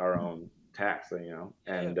our own tax, Yeah,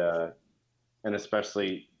 and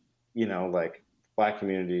especially like Black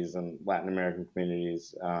communities and Latin American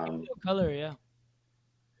communities. color. Yeah,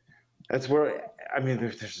 That's where I mean,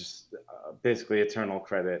 there's just basically eternal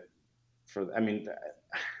credit for. I mean,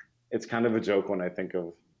 it's kind of a joke when I think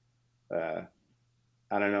of. Uh,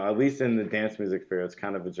 I don't know. At least in the dance music sphere, it's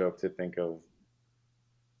kind of a joke to think of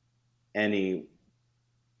any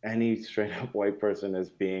straight up white person as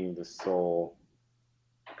being the sole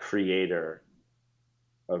creator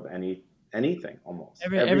of anything almost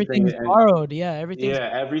everything. everything's And borrowed. Yeah, everything's yeah,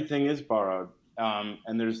 everything is borrowed.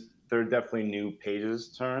 And there are definitely new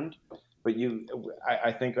pages turned, but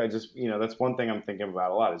I think I just that's one thing I'm thinking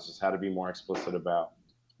about a lot, is just how to be more explicit about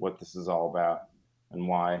what this is all about and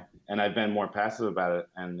why. And I've been more passive about it,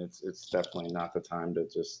 and it's definitely not the time to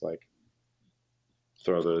just like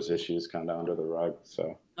throw those issues kind of under the rug.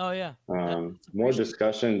 So Oh yeah, that's more appreciated.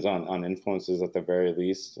 discussions on influences at the very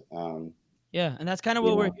least. Yeah, and that's kind of You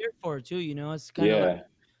what we're know, here for too. You know, it's kind of like yeah,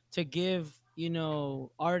 to give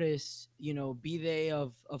artists, be they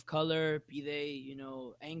of color, be they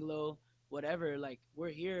Anglo, whatever. Like we're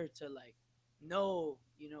here to like know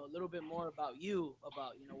a little bit more about you,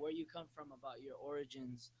 about where you come from, about your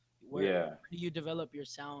origins, where yeah. do you develop your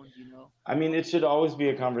sound. I mean, it should always be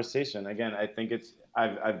a conversation. Again, I think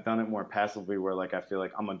I've done it more passively, where like I feel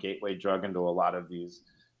like I'm a gateway drug into a lot of these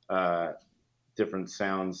uh, different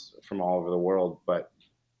sounds from all over the world. But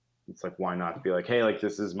it's like, why not be like, hey, like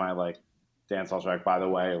this is my like dancehall track. By the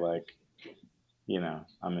way, like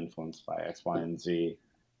I'm influenced by X, Y, and Z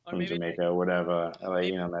Or from maybe Jamaica, whatever.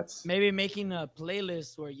 Like maybe that's maybe making a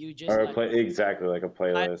playlist where you just or a like play exactly like a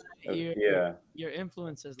highlight playlist. your Yeah, your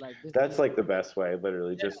influences. Like that's like the best way.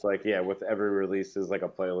 Literally, yeah, just like with every release is like a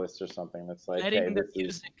playlist or something. That's like, hey, letting the this is.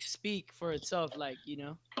 music speak for itself. Like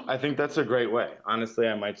I think that's a great way. Honestly,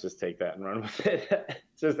 I might just take that and run with it.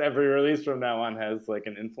 Just every release from now on has like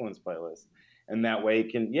an influence playlist, and that way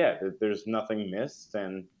there's nothing missed,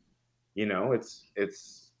 and it's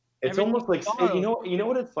everything almost like borrowed. you know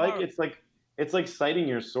what it's like. Borrowed. It's like citing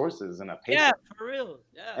your sources in a Yeah, paper. for real.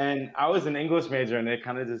 Yeah, And I was an English major, and it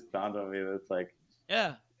kind of just dawned on me that it's like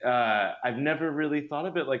yeah. I've never really thought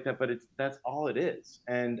of it like that, but that's all it is,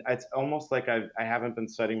 and it's almost like I haven't been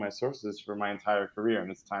citing my sources for my entire career,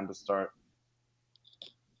 and it's time to start.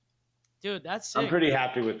 Dude, that's I'm sick. pretty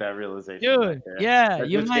happy with that realization right Dude, there. yeah, That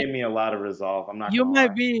just gave me a lot of resolve. I'm not you gonna might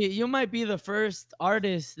lie. be you might be the first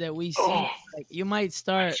artist that we see. Oh, Like you might I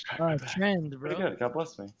start just cracked my a back. trend, Pretty bro. good. God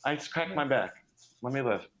bless me. I just cracked my back. Let me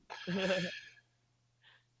live.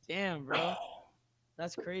 Damn, bro.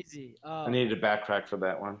 That's crazy. I needed a back crack for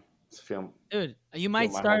that one. Just Dude, you feel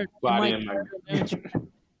might my start whole body in my.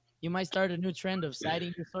 you might start a new trend of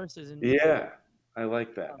citing your sources in music. Yeah, I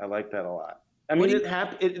like that. I like that a lot. I What mean, do you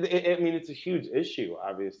I mean, it's a huge issue.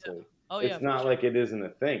 Obviously, Oh yeah, it's for not sure. like it isn't a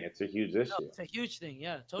thing. It's a huge No, issue. it's a huge thing.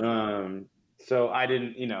 Yeah, totally. So I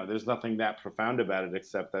didn't, there's nothing that profound about it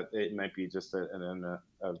except that it might be just a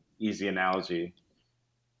easy analogy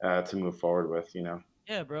to move forward with.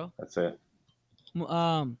 Yeah, bro. That's it.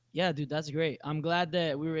 Yeah, dude, that's great. I'm glad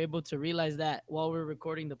that we were able to realize that while we are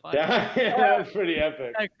recording the podcast. That was pretty epic.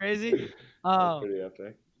 Isn't that crazy? That's pretty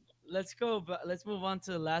epic. Let's go, but let's move on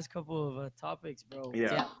to the last couple of topics, bro.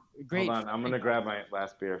 Yeah. Great. Hold on, I'm gonna grab my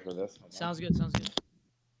last beer for this. Sounds good. Sounds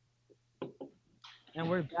good. And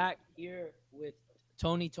we're back here with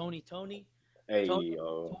Tony. Hey Tony,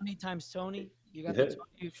 yo. Tony times Tony. You got the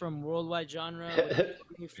Tony from Worldwide Genre with the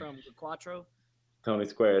Tony from Quattro. Tony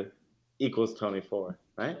squared equals Tony 4,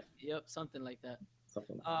 right? Yep, something like that.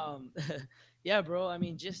 Something like that. Yeah, bro. I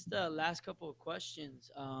mean, just the last couple of questions.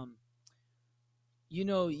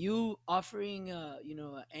 You offering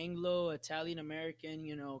Anglo Italian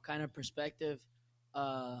American, kind of perspective.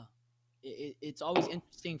 Uh, it's always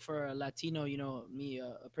interesting for a Latino, me,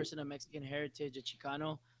 a person of Mexican heritage, a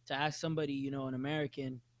Chicano, to ask somebody, an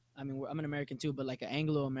American. I mean, I'm an American too, but like an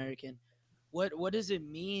Anglo American. What does it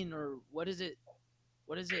mean, or what does it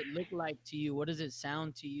look like to you? What does it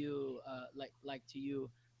sound to you, like to you,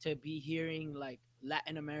 to be hearing like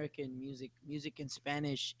Latin American music in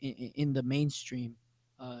Spanish in the mainstream,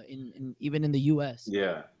 in even in the U.S.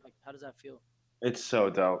 Yeah. Like, how does that feel? It's so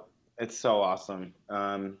dope. It's so awesome.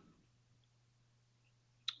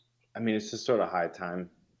 I mean, it's just sort of high time.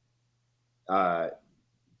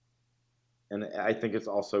 And I think it's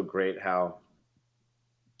also great how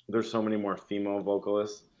there's so many more female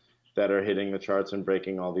vocalists that are hitting the charts and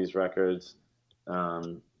breaking all these records.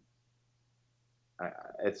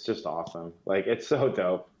 It's just awesome. Like, it's so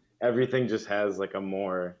dope. Everything just has like a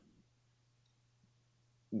more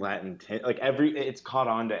Latin tint. Like it's caught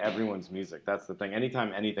on to everyone's music. That's the thing.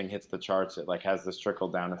 Anytime anything hits the charts, it like has this trickle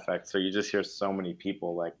down effect. So you just hear so many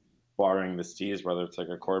people like borrowing the steez, whether it's like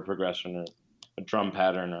a chord progression or a drum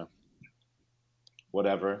pattern or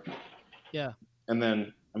whatever. Yeah. And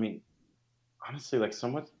then, I mean, honestly, like so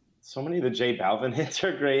many of the J Balvin hits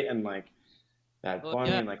are great, and like that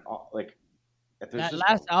Bunny, and like that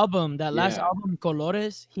last album,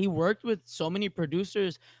 Colores, he worked with so many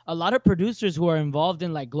producers, a lot of producers who are involved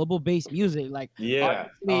in like global based music. Like, I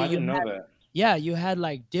didn't know that. Yeah, you had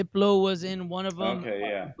like Diplo was in one of them. Okay,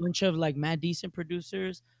 yeah. A bunch of like mad decent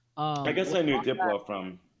producers. I guess I knew Diplo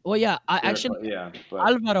from Well, yeah, I They're actually yeah, but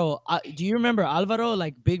Alvaro. Do you remember Alvaro?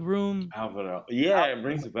 Like Big Room. Alvaro. Yeah, it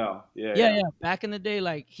rings a bell. Yeah, Yeah, yeah. yeah. Back in the day,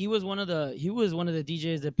 like he was one of the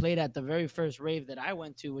DJs that played at the very first rave that I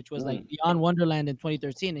went to, which was like Mm. Beyond Wonderland in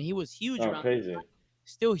 2013, and he was huge Oh, around. crazy.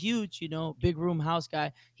 Still huge, big room house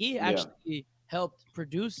guy. He Yeah. actually helped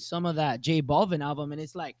produce some of that J Balvin album, and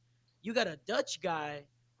it's like you got a Dutch guy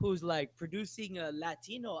who's like producing a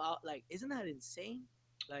Latino out. Like, isn't that insane?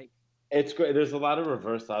 Like, It's great. There's a lot of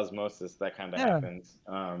reverse osmosis that kind of yeah, happens,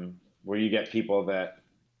 where you get people that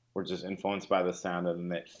were just influenced by the sound,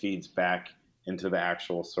 and then it feeds back into the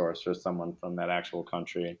actual source or someone from that actual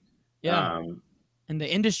country. yeah. Um, And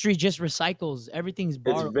the industry just recycles. Everything's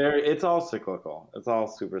borrowed. it's all cyclical. It's all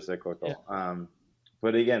super Yeah, cyclical.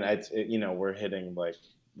 But again, we're hitting like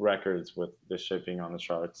records with the shipping on the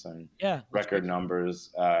charts and yeah. It's record crazy.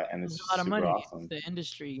 numbers, and There's it's a lot just of super money. It's awesome. the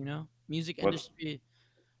industry, music What's industry.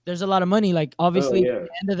 There's a lot of money. Like, Oh obviously, at yeah. the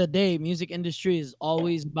end of the day, music industry is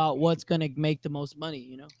always about what's gonna make the most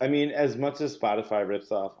money. I mean, as much as Spotify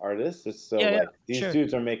rips off artists, it's so Yeah, yeah, like these sure.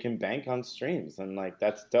 dudes are making bank on streams, and like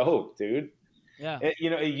that's dope, dude. Yeah.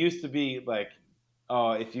 It used to be like,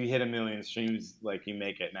 oh, if you hit 1 million streams, like you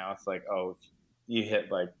make it. Now it's like, oh, you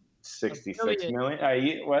hit like A 66 billion. million.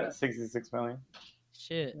 Yeah. What? 66 million?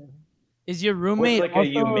 Shit. Is your What's roommate like a also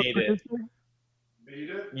you a made it? producer? Made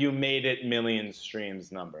it You made it million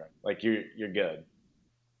streams number. Like you're good.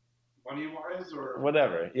 money wise or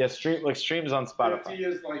Whatever. Yeah, streams on 50 Spotify.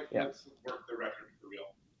 is like Yeah. let's work the record for real.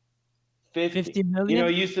 50 It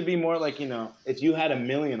million? used to be more like if you had 1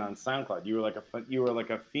 million on SoundCloud, you were like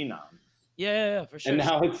a phenom. Yeah, yeah, yeah, for And sure.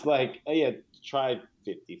 now it's like, oh yeah, try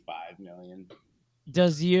 55 million,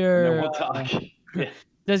 Does and then your we'll talk. Yeah,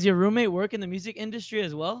 does your roommate work in the music industry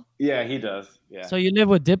as well? yeah, he does. Yeah, So you live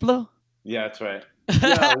with Diplo? yeah, that's right.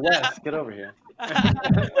 Yo, Wes, get over here.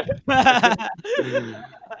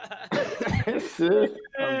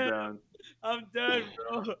 I'm done. I'm done,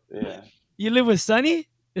 bro. Yeah, You live with Sonny?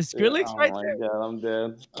 Is yeah. Skrillex Oh right my there? god, I'm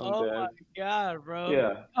dead. I'm Oh my dead. god, bro.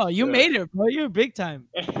 Yeah, Oh, you yeah. made it, bro. You're big time.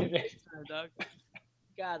 Big time, dog.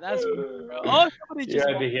 God, that's funny, bro. Oh, somebody You just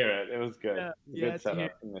had walked. to hear it. It was good. Yeah, you Good had to hear.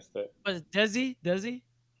 setup. You missed it. But does he? Does he?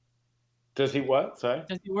 Does he what? Sorry.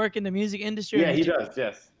 Does he work in the music industry? Or Yeah, he just, does.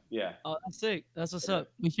 Yes. Yeah. oh, that's sick. That's what's Yeah. up.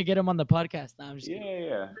 We should get him on the podcast. Nah, I'm just Yeah. kidding.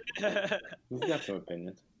 Yeah. He's got some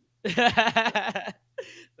opinions.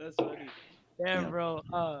 That's funny. Damn, Yeah.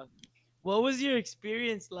 bro. What was your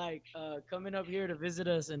experience like coming up here to visit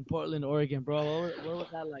us in Portland, Oregon, bro? What was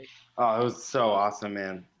that like? Oh, it was so awesome,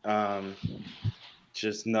 man.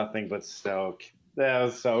 Just nothing but stoke. That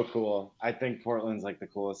was so cool. I think Portland's like the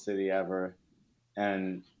coolest city ever.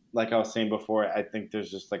 And like I was saying before, I think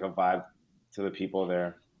there's just like a vibe to the people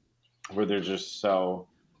there where they're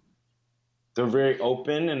very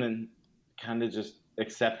open and then kind of just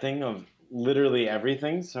accepting of literally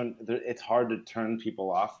everything. So it's hard to turn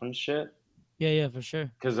people off from shit Yeah, for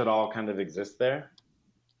sure. because it all kind of exists there.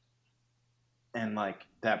 And like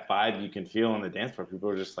that vibe you can feel on the dance floor, people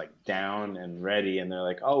are just like down and ready, and they're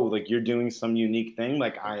like, "Oh, like you're doing some unique thing.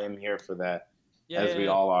 Like I am here for that." Yeah, As we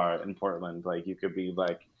all are in Portland. Like you could be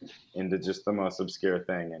like into just the most obscure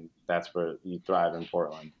thing, and that's where you thrive in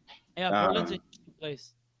Portland. Yeah, Portland's a Um, interesting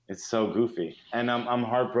place. it's so goofy, and I'm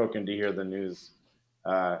heartbroken to hear the news.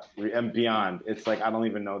 And beyond, it's like I don't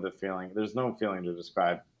even know the feeling. There's no feeling to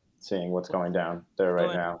describe seeing what's going down there right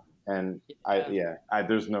Going, now. And yeah.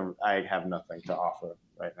 I have nothing to offer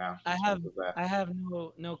right now. I in have terms of that. I have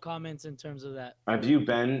no comments in terms of that. Have you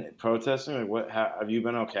been protesting? Like, have you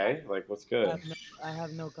been okay? Like, what's I good?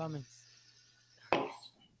 have no comments.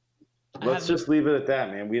 Let's just leave it at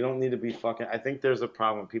that, man. We don't need to be fucking. I think there's a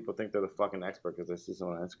problem. People think they're the fucking expert because they see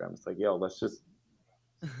someone on Instagram. It's like, yo, let's just.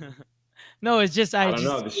 No, it's just I don't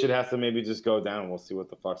know. This shit has to maybe just go down. We'll see what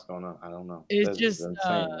the fuck's going on. I don't know. It's That's just insane,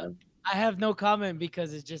 man. I have no comment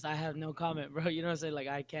because it's just I have no comment, bro. You know what I'm saying? Like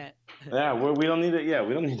I can't. Yeah, we don't need it. Yeah,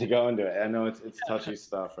 we don't need to go into it. I know it's touchy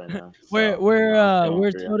stuff right now. we're So, we're I'm feeling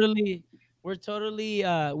we're for you. totally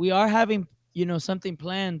we are having something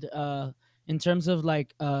planned in terms of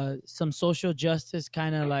like some social justice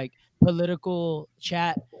kind of like political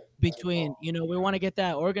chat between we want to get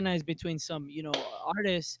that organized between some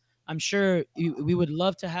artists. I'm sure we would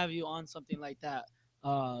love to have you on something like that.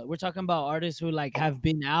 We're talking about artists who like have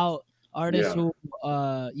been out, artists Yeah.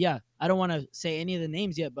 who I don't want to say any of the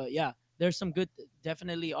names yet, but yeah, there's some good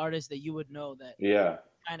definitely artists that you would know that Yeah.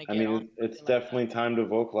 kind of I get on mean, it's something like definitely time to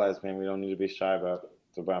vocalize, man. We don't need to be shy about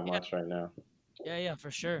yeah, much right now. yeah,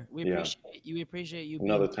 for sure. Yeah. We appreciate you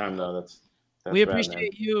Another being time though. That's we rad, man.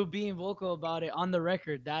 appreciate you being vocal about it on the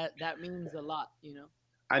record. That means a lot.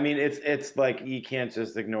 I mean, it's like you can't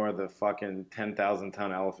just ignore the fucking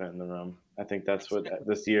 10,000-ton elephant in the room. I think that's what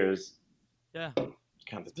this year's Yeah, kind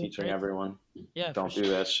of it's been teaching crazy. everyone. Yeah, for Don't do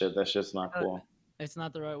sure. that shit. That shit's not cool. It's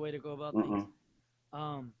not the right way to go about things. Mm-mm.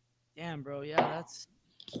 Um, damn, bro. Yeah,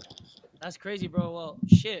 that's crazy, bro. Well,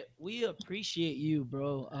 shit, we appreciate you,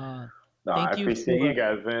 bro. No, I Thank you appreciate for you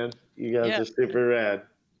guys, man. You guys yeah, are super rad.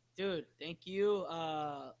 dude. Thank you.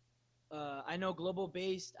 I know Global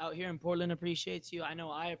Based out here in Portland appreciates you. I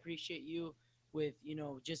know I appreciate you with,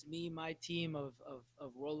 just me, my team of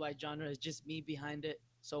Worldwide Genre is just me behind it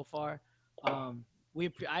so far.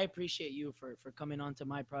 I appreciate you for coming on to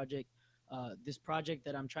my project. This project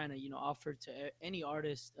that I'm trying to, offer to any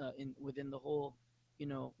artist in within the whole,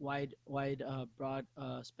 wide broad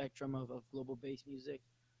spectrum of global bass music.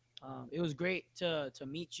 It was great to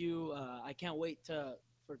meet you. I can't wait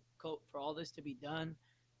for all this to be done,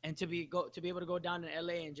 and to be able to go down to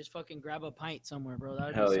LA and just fucking grab a pint somewhere, bro. That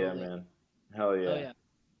would be Hell so yeah, lit. man. Hell Hell yeah. yeah,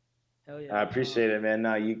 hell yeah. I appreciate it, man.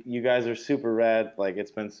 No, you guys are super rad. Like,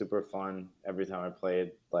 it's been super fun every time I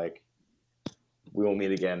played. Like, we will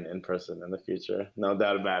meet again in person in the future. No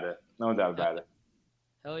doubt about it. No doubt about it.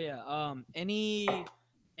 Hell yeah. Any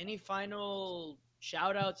final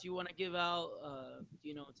shout outs you want to give out?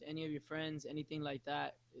 To any of your friends, anything like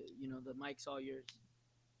that. The mic's all yours.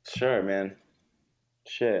 Sure, man.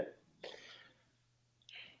 Shit.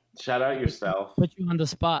 Shout out yourself. Put you on the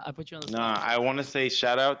spot. I put you on the Nah, spot. I want to say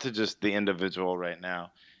shout out to just the individual right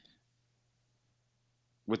now.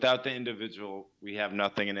 Without the individual, we have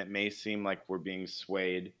nothing, and it may seem like we're being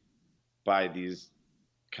swayed by these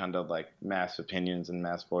kind of like mass opinions and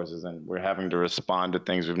mass forces, and we're having to respond to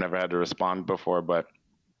things we've never had to respond before. But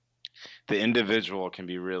the individual can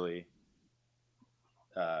be really,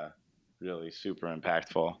 really super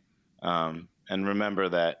impactful. And remember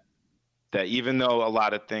that even though a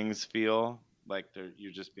lot of things feel like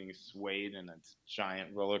you're just being swayed in a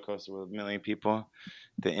giant roller coaster with a million people,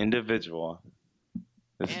 the individual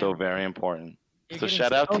is still very important. So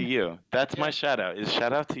shout out to you. That's my shout out. Is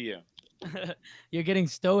shout out to you. You're getting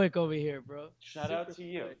stoic over here, bro. Shout out to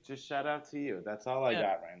you. Just shout out to you. That's all I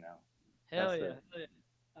got right now. Hell yeah.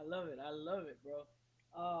 I love it. I love it, bro.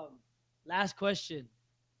 Last question.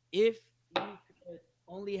 If you could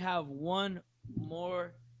only have one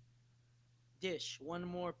more dish, one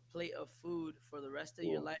more plate of food for the rest of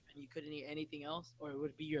your life, and you couldn't eat anything else, or it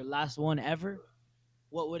would be your last one ever,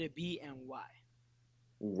 what would it be and why?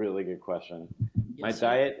 Really good question. Yes, My sir.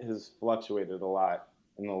 diet has fluctuated a lot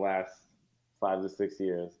in the last 5 to 6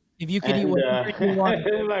 years. If you could eat whatever you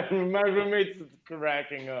wanted, my roommate's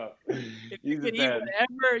cracking up. if you could eat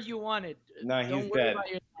whatever you wanted, no, he's don't worry dead. about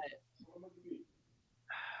your diet.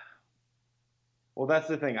 Well, that's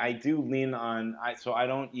the thing. I do lean on. So I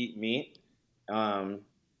don't eat meat.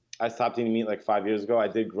 I stopped eating meat like 5 years ago. I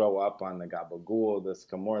did grow up on the gabagool, the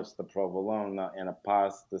scamorts, the provolone, the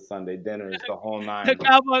anapas, the Sunday dinners, the whole nine. The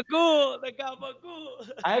gabagool.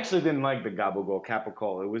 I actually didn't like the gabagool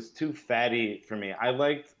capicola. It was too fatty for me. I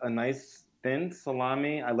liked a nice thin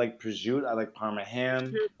salami. I liked prosciutto. I liked parma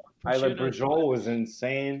ham. I like brujol was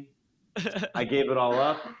insane. I gave it all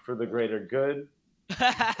up for the greater good.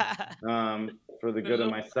 For the good of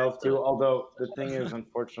myself too. Although the thing is,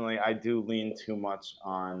 unfortunately, I do lean too much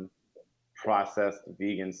on processed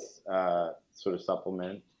vegan sort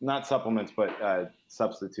of not supplements, but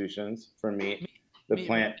substitutions for meat. The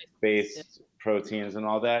plant-based proteins and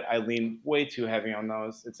all that. I lean way too heavy on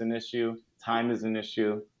those. It's an issue. Time is an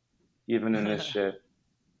issue, even in this shit.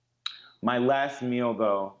 My last meal,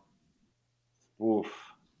 though, oof.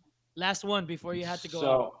 Last one before you had to go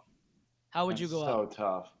out. How would you go out? So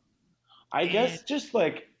tough. I guess just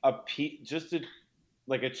like a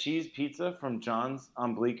cheese pizza from John's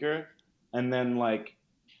on Bleecker, and then like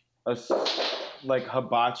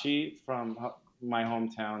hibachi from my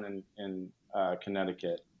hometown in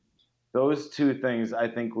Connecticut. Those two things I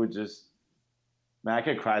think would just. Man, I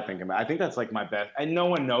could cry thinking about it. I think that's like my best. And no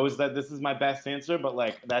one knows that this is my best answer, but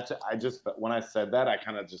like when I said that, I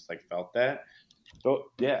kind of just like felt that. So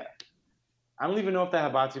yeah. I don't even know if the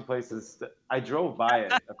hibachi place is. I drove by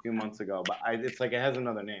it a few months ago, but it's like it has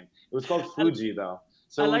another name. It was called Fuji though,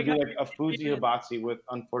 so it would be like a Fuji hibachi with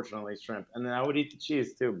unfortunately shrimp, and then I would eat the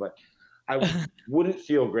cheese too, but I wouldn't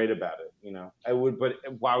feel great about it. I would, but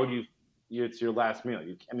why would you? It's your last meal.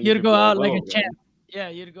 You'd go out like a champ. Yeah,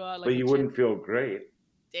 you'd go out like. But you wouldn't feel great.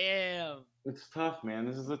 Damn. It's tough, man.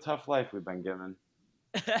 This is a tough life we've been given.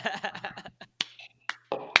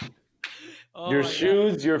 Your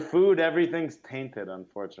shoes, your food, everything's tainted,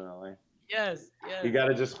 unfortunately. Yes. You got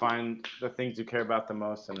to just find the things you care about the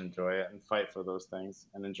most and enjoy it and fight for those things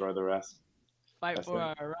and enjoy the rest. Fight for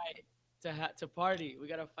our right. to party. We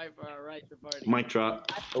gotta fight for our right to party. Mic drop.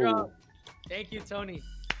 Mic drop. Thank you, Tony.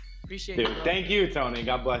 Appreciate Dude, you, bro. thank you, Tony.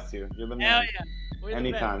 God bless you. You're the man. Hell yeah. We're the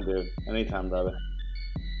Anytime, dude. Anytime, brother.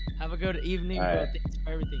 best. Have a good evening, All bro. right. Thanks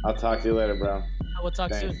for everything. I'll talk to you later, bro. We'll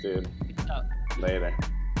talk Thanks, soon. dude. Peace out. Later.